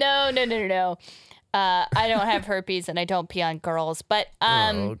 No. I don't have herpes and I don't pee on girls, but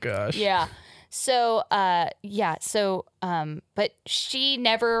oh gosh. yeah. So but she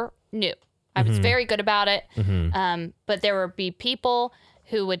never knew. I was very good about it. But there would be people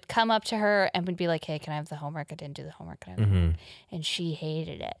who would come up to her and would be like, "Hey, can I have the homework? I didn't do the homework." Can I have the homework? And she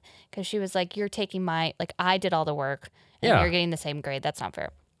hated it because she was like, "You're taking my I did all the work and Yeah. you're getting the same grade. That's not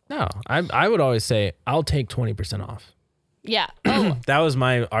fair." No, I would always say I'll take 20% off. Yeah. Oh, That was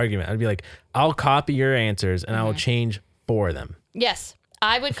my argument. I'd be like, I'll copy your answers and I will change 4 of them. yes.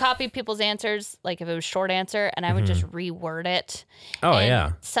 I would copy people's answers, like if it was short answer, and I would just reword it. Oh And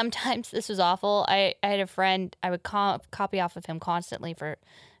yeah. Sometimes this was awful. I had a friend I would copy off of him constantly for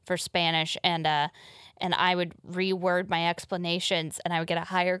Spanish, and I would reword my explanations, and I would get a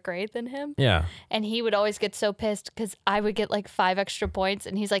higher grade than him. Yeah. And he would always get so pissed because I would get like 5 extra points,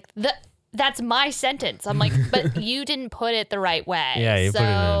 and he's like, "That's my sentence." I'm like, "But you didn't put it the right way." Yeah, you put it in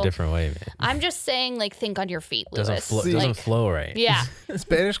a So different way, man. I'm just saying, like, think on your feet, Lewis. Doesn't Like, flow right. yeah.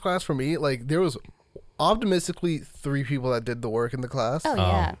 Spanish class for me, like there was optimistically 3 people that did the work in the class, Oh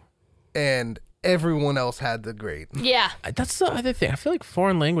yeah. and everyone else had the grade. Yeah. That's the other thing. I feel like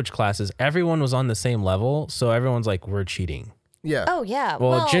foreign language classes, everyone was on the same level, so everyone's like, we're cheating. Yeah. Oh yeah.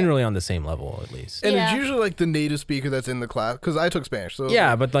 Well, generally on the same level at least. And Yeah. it's usually like the native speaker that's in the class because I took Spanish. So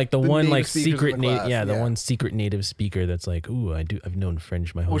Yeah, but like the one native like speakers in secret the class, the one secret native speaker that's like, ooh, I've known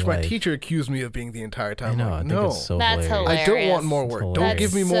French my whole which life. my teacher accused me of being the entire time. I know. Like, I think no, it's so That's hilarious. I don't hilarious. want more work. That's Don't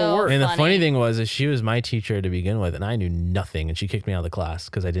give me hilarious. more work. And the funny. funny thing was, is she was my teacher to begin with, and I knew nothing, and she kicked me out of the class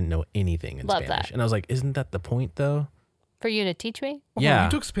because I didn't know anything in Love Spanish. that. And I was like, isn't that the point though? For you to teach me? Yeah. You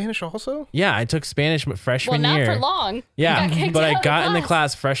took Spanish also? Yeah, I took Spanish Well, freshman not year. for long. Yeah, You got kicked but out I of got in the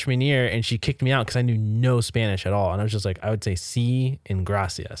class freshman year, and she kicked me out because I knew no Spanish at all, and I was just like, I would say "sí" and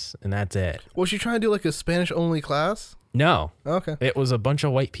 "gracias," and that's it. Was she trying to do like a Spanish only class? No, Okay. it was a bunch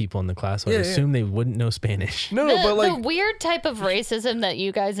of white people in the class, so I Yeah, assumed they wouldn't know Spanish. No, The, but like the weird type of racism that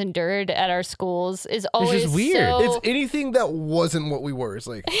you guys endured at our schools is always just weird. so- it's anything that wasn't what we were. It's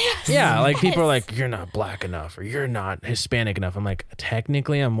like Yeah, like people are like, you're not black enough or you're not Hispanic enough. I'm like,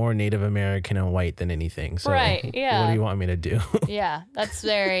 technically, I'm more Native American and white than anything. So, Right, yeah. What do you want me to do? yeah, that's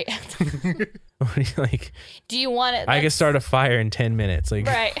very. What do you like? Do you want it? I can start a fire in 10 minutes. Like,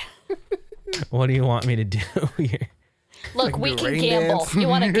 Right. what do you want me to do here? Look, we do can rain gamble. dance. You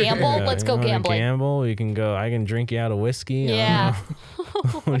want to gamble? Yeah, Let's you go wanna gambling. Gamble. We can go. I can drink you out of whiskey. I don't Yeah. know.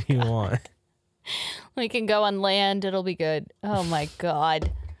 What do you want? We can go on land. It'll be good. Oh my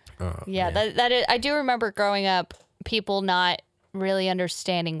god. Oh, Yeah, man. that is, I do remember growing up, people not really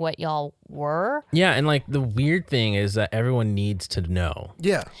understanding what y'all were. Yeah, and like the weird thing is that everyone needs to know.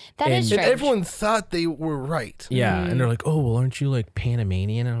 yeah. That is And strange. And everyone thought they were right. Yeah, and they're like, "Oh, well, aren't you like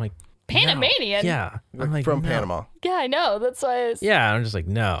Panamanian?" And I'm like, "No." Panamanian? Yeah, Like, I'm like from "No." Panama. Yeah, I know. That's why. It's, Yeah, I'm just like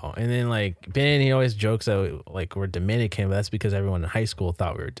no. And then like Ben, he always jokes that like we're Dominican, but that's because everyone in high school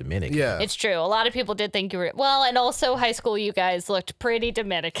thought we were Dominican. Yeah. It's true. A lot of people did think you were. Well, and also high school, you guys looked pretty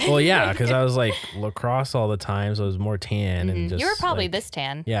Dominican. Well, yeah, because I was like lacrosse all the time, so I was more tan and just. you were probably like, this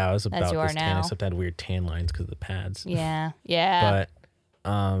tan. Yeah, I was about you are this tan, now. except I had weird tan lines because of the pads. Yeah. Yeah. But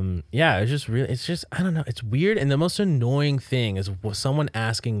yeah, it's just I don't know, it's weird. And the most annoying thing is someone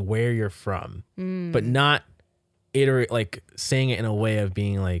asking where you're from, but not like saying it in a way of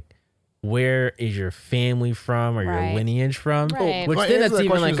being like, where is your family from or your lineage from? Right. Which My then answer that's to that even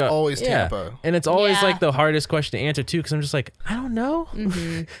question like is always Tampa. and it's always Yeah. like the hardest question to answer too, because I'm just like, I don't know.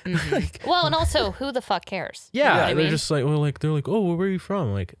 Well, and also, who the fuck cares? Yeah, You know what I they're mean? just like, well, like they're like, oh, well, where are you from?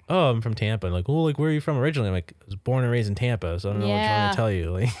 I'm like, oh, I'm from Tampa. And like, well, like, where are you from originally? I'm like, I was born and raised in Tampa, so I don't know what you want me to tell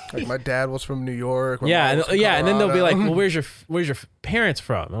you. Like, Like my dad was from New York. my yeah, mom and, was from and then they'll be like, Colorado. well, where's your parents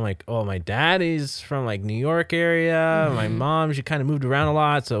from? I'm like, oh, my dad is from like New York area. My mom, she kind of moved around a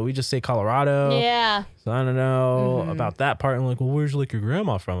lot, so we just say Colorado. Yeah. So I don't know about that part. I'm like, well, where's like your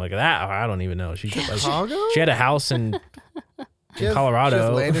grandma from? Like that, I don't even know. She like, Chicago? she had a house in She has- Colorado. She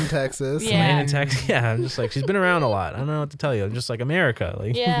has land in Texas. Yeah. land in Texas. Yeah, I'm just like, she's been around a lot. I don't know what to tell you. I'm just like America.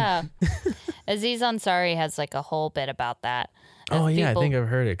 Like, Yeah. Aziz Ansari has like a whole bit about that. oh Of yeah, I people- think I've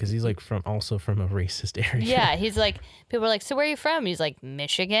heard it because he's like also from a racist area. Yeah, he's like, people are like, so where are you from? He's like,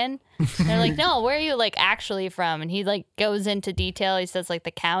 Michigan. And they're like, no, where are you like actually from? And he like goes into detail. He says like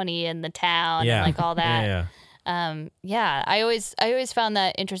the county and the town yeah, and like all that. Yeah. I always found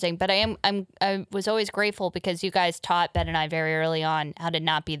that interesting, but I was always grateful because you guys taught Ben and I very early on how to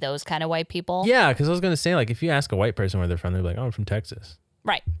not be those kind of white people. Yeah, because I was gonna say, like, if you ask a white person where they're from, they'd be like, "Oh, I'm from Texas,"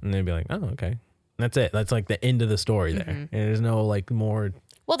 Right. and they'd be like, "Oh, okay." That's it. That's like the end of the story there. And there's no like more.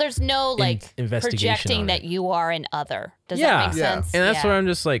 Well, there's no like investigation projecting on that it. you are an other. Does Yeah. that make Yeah. sense? And that's where I'm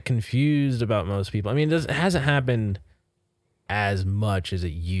just like confused about most people. I mean, it hasn't happened as much as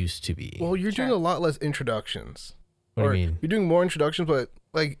it used to be. Well, you're doing a lot less introductions. What do Or you mean? You're doing more introductions, but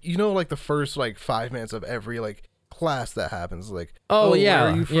like like the first like 5 minutes of every like class that happens, like Oh, yeah,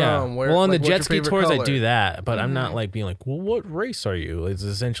 where are you from? yeah. Where, well, on like, the what's jet your ski favorite tours, I color? do that, but I'm not like being like, well, what race are you? It's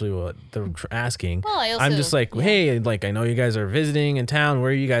essentially what they're asking. Well, I I'm also- just like, yeah. hey, like I know you guys are visiting in town.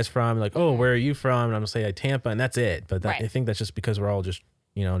 Where are you guys from? Like, oh, where are you from? And I'm gonna say Tampa, and that's it. But Right. I think that's just because we're all just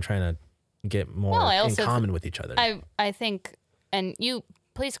trying to get more Well, I in also common with each other. I think, and you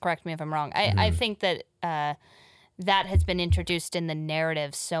please correct me if I'm wrong. I Mm-hmm. think that that has been introduced in the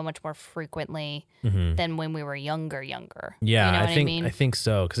narrative so much more frequently than when we were younger. Mm-hmm. Yeah, you know I think mean? I think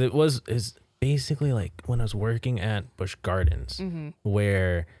so because is basically like when I was working at Busch Gardens, Mm-hmm.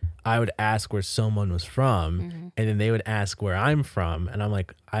 where I would ask where someone was from, Mm-hmm. and then they would ask where I'm from, and I'm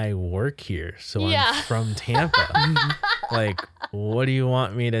like, I work here, so Yeah. I'm from Tampa. Like, what do you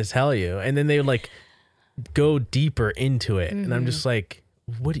want me to tell you? And then they would like go deeper into it, and Mm-hmm. I'm just like,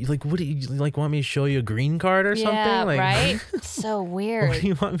 what do you like? Want me to show you a green card or something? Yeah, Like, right. So What weird. do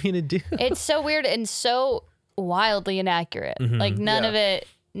you want me to do? It's so weird and so wildly inaccurate. Like none Yeah. of it.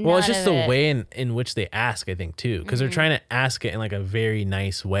 Well, it's none just of the it- way in which they ask, I think, too, because they're trying to ask it in like a very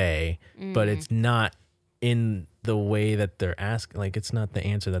nice way, but it's not in the way that they're asking. Like, it's not the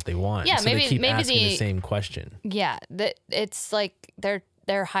answer that they want. Yeah, so maybe- they keep maybe asking the the- same question. Yeah, that it's like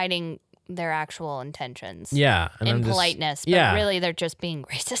they're hiding their actual intentions. Yeah, and In I'm just- politeness, but yeah, really they're just being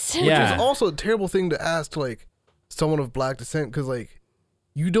racist. Yeah. It's also a terrible thing to ask to like someone of black descent because like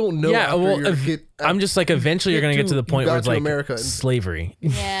you don't know. yeah. after Well, you're I'm just like, eventually you're gonna get to the you point got where it's to like America and- slavery.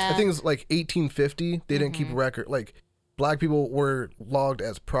 Yeah. I think it's like 1850. They didn't keep record. Like black people were logged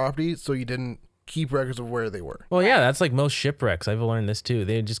as property, so you didn't keep records of where they were. Well, yeah, that's like most shipwrecks. I've learned this too.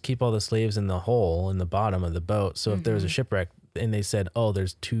 They just keep all the slaves in the hole in the bottom of the boat. So if there was a shipwreck and they said, oh,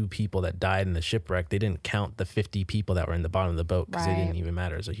 there's 2 people that died in the shipwreck, they didn't count the 50 people that were in the bottom of the boat because they Right. didn't even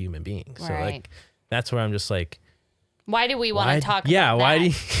matter as a human being. So Right. like, that's where I'm just like, Why do we want why- to talk yeah, about why that, do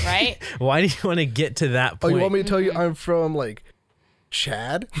you- right? why do you want to get to that Oh, point? you want me to tell you I'm from like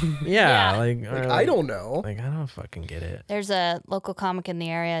Chad? Yeah, Yeah. like, Like, or, I don't know. Like, I don't fucking get it. There's a local comic in the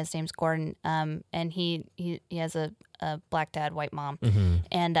area. His name's Gordon, and he has a black dad, white mom, Mm-hmm.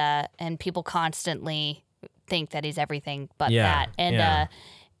 and people constantly think that he's everything but Yeah, that, and yeah.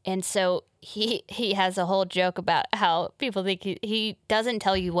 and so he has a whole joke about how people think he doesn't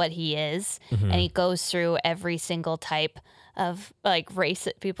tell you what he is, Mm-hmm. and he goes through every single type of like race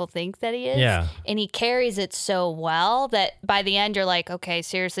that people think that he is. Yeah. And he carries it so well that by the end you're like, okay,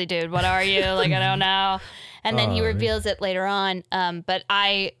 seriously, dude, what are you? Like, I don't know. And then he Oh, reveals it later on. But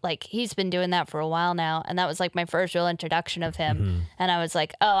he's been doing that for a while now. And that was like my first real introduction of him. And I was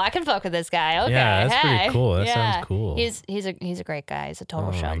like, oh, I can fuck with this guy. Okay. Yeah, that's pretty hey. cool. That Yeah. sounds cool. He's a great guy. He's a total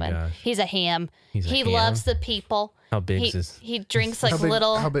Oh my showman. gosh. He's a ham. He's a he ham? loves the people. How big he, is his? he drinks like How big,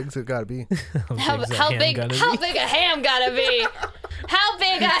 little How big's it gotta be? how big's that big ham gotta how be? big a ham gotta be? How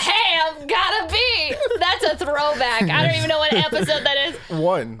big a ham gotta be? That's a throwback. I don't even know what episode that is.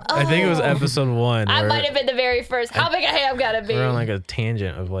 One. I think it was episode 1. I where might have been the very first. How big a ham gotta be? We're on like a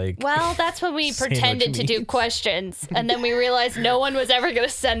tangent of like. Well, that's when we pretended to do meats. questions, and then we realized no one was ever going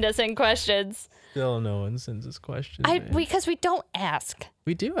to send us in questions. Still, no one sends us questions. man. Because we don't ask.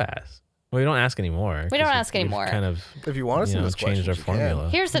 We do ask. Well, we don't ask anymore. We don't 'cause ask anymore. Kind of. If you want to send us changed questions, our you can. formula.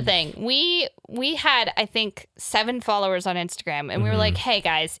 Here's the thing: we had, I think, 7 followers on Instagram, and we were like, "Hey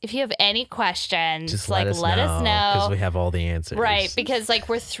guys, if you have any questions, Just like let us know because we have all the answers. Right, because like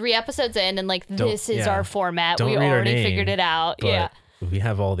we're 3 episodes in, and like this is our format. Don't We read our already name, figured it out. But Yeah. we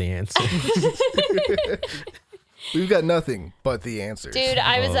have all the answers. We've got nothing but the answers. Dude,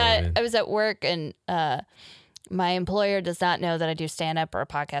 man. I was at work, and my employer does not know that I do stand up or a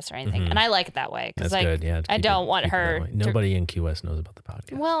podcast or anything, and I like it that way because That's like good. Yeah. I don't want keep it that her. way. to- Nobody in Key West knows about the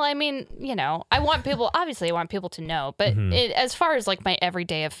podcast. Well, I mean, I want people. Obviously, I want people to know, but as far as like my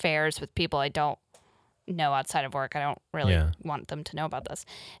everyday affairs with people, I don't know outside of work. I don't really want them to know about this,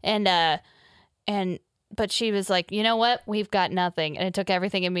 But she was like, you know what? We've got nothing. And it took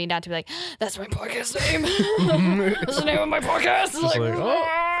everything in me not to be like, that's my podcast name. That's the name of my podcast.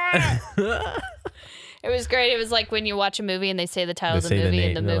 It's It was great. It was like when you watch a movie and they say the title of the They say the movie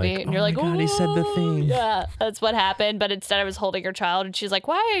in name, the they're movie. like, And you're "Oh like, my God, he said the thing." Yeah, that's what happened. But instead I was holding her child and she's like,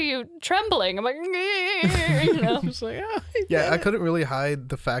 why are you trembling? I'm like, Just like, oh, Yeah, I couldn't really hide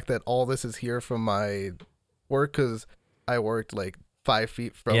the fact that all this is here from my work because I worked like 5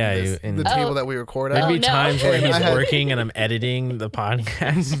 feet from Yeah, this, you- and- the table that we record There'd at. be no. times where And he's I had- working and I'm editing the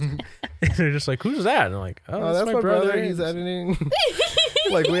podcast. And they're just like, who's that? And I'm like, Oh, that's my brother. He's editing.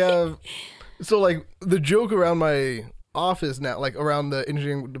 Like we have, so like the joke around my office now, like around the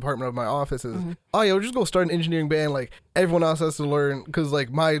engineering department of my office is, oh yeah, we'll just go start an engineering band. Like everyone else has to learn because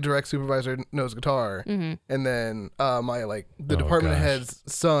like my direct supervisor knows guitar, and then my like the Oh, department gosh. head's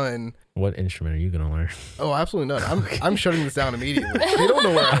son. What instrument are you going to learn? Oh, absolutely not. I'm shutting this down immediately. They don't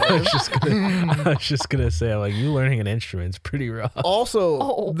know where I I live. was just gonna say, like, you learning an instrument's pretty rough.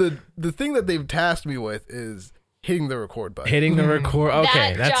 Also, the thing that they've tasked me with is hitting the record button. Hitting the record.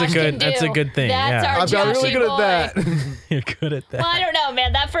 Okay, That that's a Josh good. can That's a do. good thing. That's yeah, our I've got really Joshy good boy. at that. you're good at that. Well, I don't know,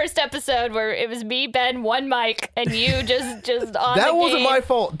 man. That first episode where it was me, Ben, one mic, and you just on That the wasn't game. my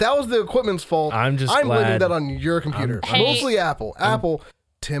fault. That was the equipment's fault. I'm just blaming glad- that on your computer. Hey. Mostly Apple. Apple.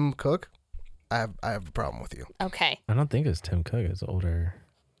 Tim Cook. I have a problem with you. Okay. I don't think it's Tim Cook. It's older.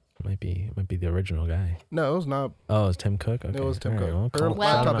 Might be the original guy. No, it was not. Oh, it's Tim Cook. Okay. It was Tim all right, Cook. well, Her call, Well-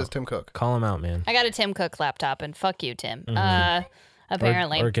 shout him laptop out. is Tim Cook. Call him out, man. I got a Tim Cook laptop, and fuck you, Tim.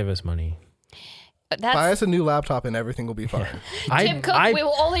 Apparently. or give us money. But Buy that's us a new laptop and everything will be fine. Tim Cook. We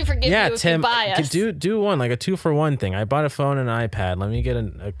will only forgive yeah, you if Tim, you buy us. do one like a 2-for-1 thing. I bought a phone and an iPad. Let me get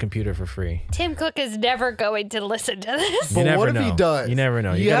a computer for free. Tim Cook is never going to listen to this. But You never what if know. he does? You never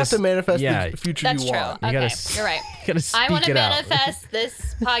know. You, gotta have to s- manifest yeah, the future That's you true. want. You Okay, gotta you're right. You gotta speak I want to it out. manifest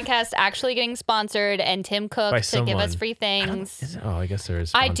this podcast actually getting sponsored and Tim Cook By to give us someone. free things. Oh, I guess there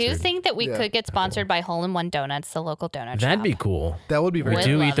is. I do sponsored. think that we Yeah. could get sponsored by Hole in One Donuts, the local donut shop. That'd be cool. That would be very Would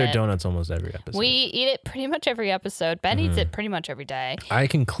We do love eat their it. donuts almost every episode. We eat it pretty much every episode. Ben eats it pretty much every day. I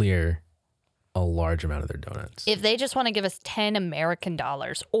can clear a large amount of their donuts. If they just want to give us 10 American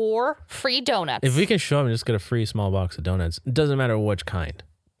dollars or free donuts. If we can show them and just get a free small box of donuts, it doesn't matter which kind.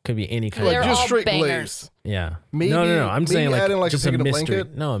 Could be any kind. They're like of just all straight bangers. glaze. Yeah. Maybe- no. I'm maybe saying like, add in, like, a just a pig in a mystery.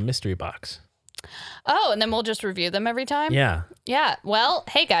 blanket? No, a mystery box. Oh, and then we'll just review them every time? Yeah. Yeah. Well,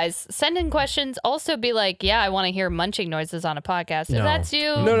 hey guys, send in questions. Also be like, yeah, I want to hear munching noises on a podcast. If No. that's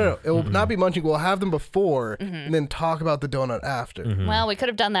you. No. It will not be munching. We'll have them before and then talk about the donut after. Well, we could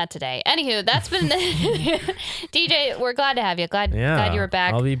have done that today. Anywho, that's been DJ. We're glad to have you. Glad you were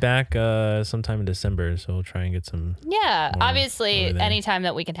back. I'll be back sometime in December, so we'll try and get some. Yeah, more obviously, over there. anytime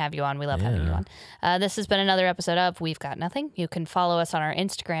that we can have you on, we love having you Yeah. on. This has been another episode of We've Got Nothing. You can follow us on our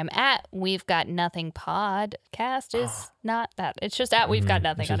Instagram at We've Got Nothing Podcast. Is not that. It's just at We've Got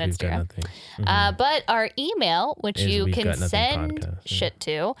Nothing It's on just We've Got Instagram. Nothing. But our email, which Is you We've can Got Nothing send Podcast, yeah. shit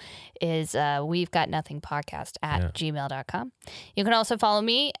to, is We've Got Nothing Podcast at gmail.com. You can also follow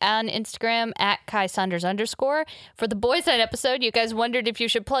me on Instagram at Kai Saunders _. For the Boys Night episode, you guys wondered if you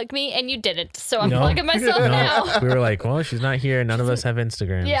should plug me, and you didn't. So I'm No. plugging myself now. No, we were like, well, she's not here. None of us have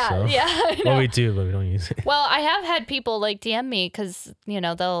Instagram. Yeah, so. yeah. I know. Well, we do, but we don't use it. Well, I have had people like DM me because,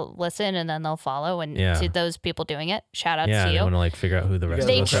 they'll listen and then they'll follow. And Yeah. to those people doing it, shout outs Yeah, to they you. want to like figure out who the rest guys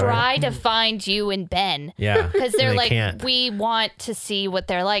They of us are. try to find you and Ben. Yeah, Because they're and they like, can't. we want to see what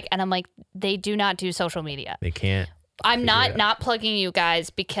they're like. And I'm like, they do not do social media. They can't. I'm figure it out. not plugging you guys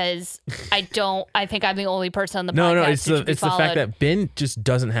because I think I'm the only person on the No, podcast it's who should be the fact followed. that Ben just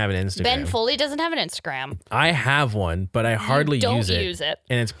doesn't have an Instagram. Ben Foley doesn't have an Instagram. I have one, but I hardly don't use it. use it.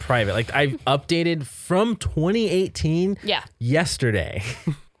 And it's private. Like I've updated from 2018 Yeah. yesterday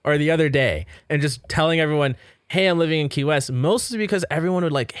or the other day and just telling everyone, hey, I'm living in Key West, mostly because everyone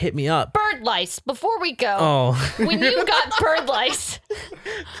would like hit me up. Bird lice. Before we go, Oh, when you got bird lice,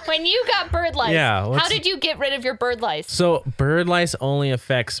 Yeah, how did you get rid of your bird lice? so bird lice only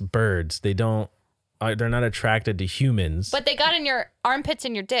affects birds. They don't, they're not attracted to humans. But they got in your armpits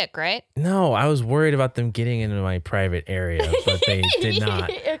and your dick, right? No, I was worried about them getting into my private area, but they did not.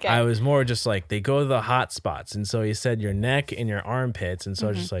 Okay. I was more just like, they go to the hot spots. And so he said your neck and your armpits. And so I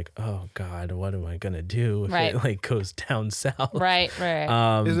was just like, oh God, what am I going to do if Right. it like goes down south? Right.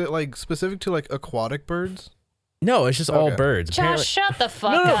 Is it like specific to like aquatic birds? No, it's just all Okay. birds. Josh, shut the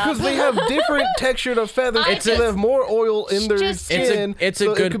fuck No, up. because they have different textured of feathers. I So just- they have more oil in their Just- skin. It's a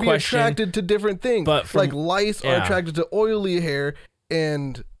so good it could question. be attracted to different things. But from- like lice are yeah. attracted to oily hair,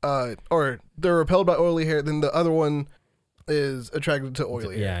 and or they're repelled by oily hair. Then the other one is attracted to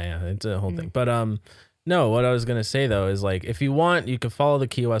oily hair. Yeah, it's a whole Mm-hmm. thing. But no, what I was gonna say though is like if you want, you can follow the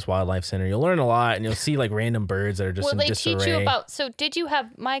Key West Wildlife Center. You'll learn a lot, and you'll see like random birds that are just Well, in they disarray. teach you about. So, did you have?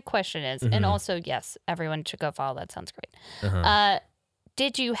 My question is, Mm-hmm. and also, yes, everyone should go follow. That sounds great. Uh-huh.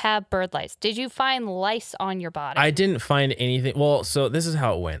 Did you have bird lice? Did you find lice on your body? I didn't find anything. Well, so this is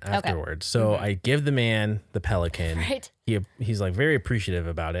how it went afterwards. So I give the man the pelican. Mm-hmm. Right. He's like very appreciative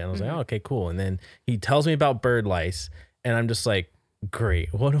about it. And I was Mm-hmm. like, oh, okay, cool. And then he tells me about bird lice, and I'm just like,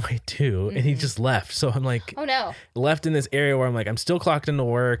 great. What do I do? And he just left. So I'm like, oh no. left in this area where I'm like, I'm still clocked into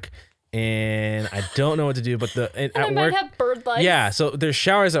work, and I don't know what to do. But I at might work, have bird lice. yeah. So there's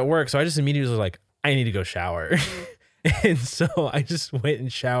showers at work. So I just immediately was like, I need to go shower. And so I just went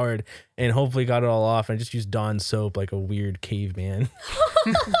and showered and hopefully got it all off. And I just used Dawn soap like a weird caveman.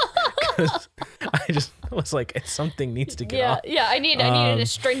 'Cause I just was like, something needs to get off. Yeah. I need an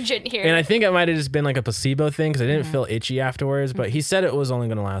astringent here. And I think it might have just been like a placebo thing because I didn't Mm-hmm. feel itchy afterwards. But he said it was only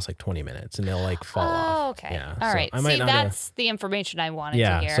going to last like 20 minutes and they'll like fall off. Oh, okay. Yeah, All so right. I might See, not have- that's the information I wanted to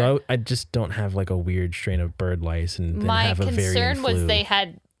Yeah, hear. so I just don't have like a weird strain of bird lice and then My have a variant concern was flu. they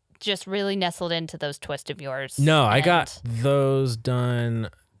had just really nestled into those twists of yours. No, I and- got those done.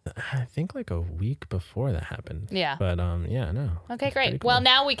 I think like a week before that happened. Yeah. But yeah, no. Okay, It's great. pretty cool. Well,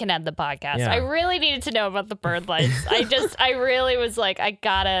 now we can end the podcast. Yeah. I really needed to know about the bird lice. I really was like, I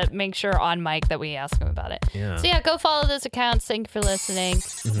gotta make sure on mic that we ask him about it. Yeah. So yeah, go follow those accounts. Thank you for listening.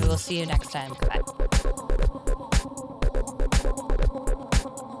 We will see you next time. Goodbye.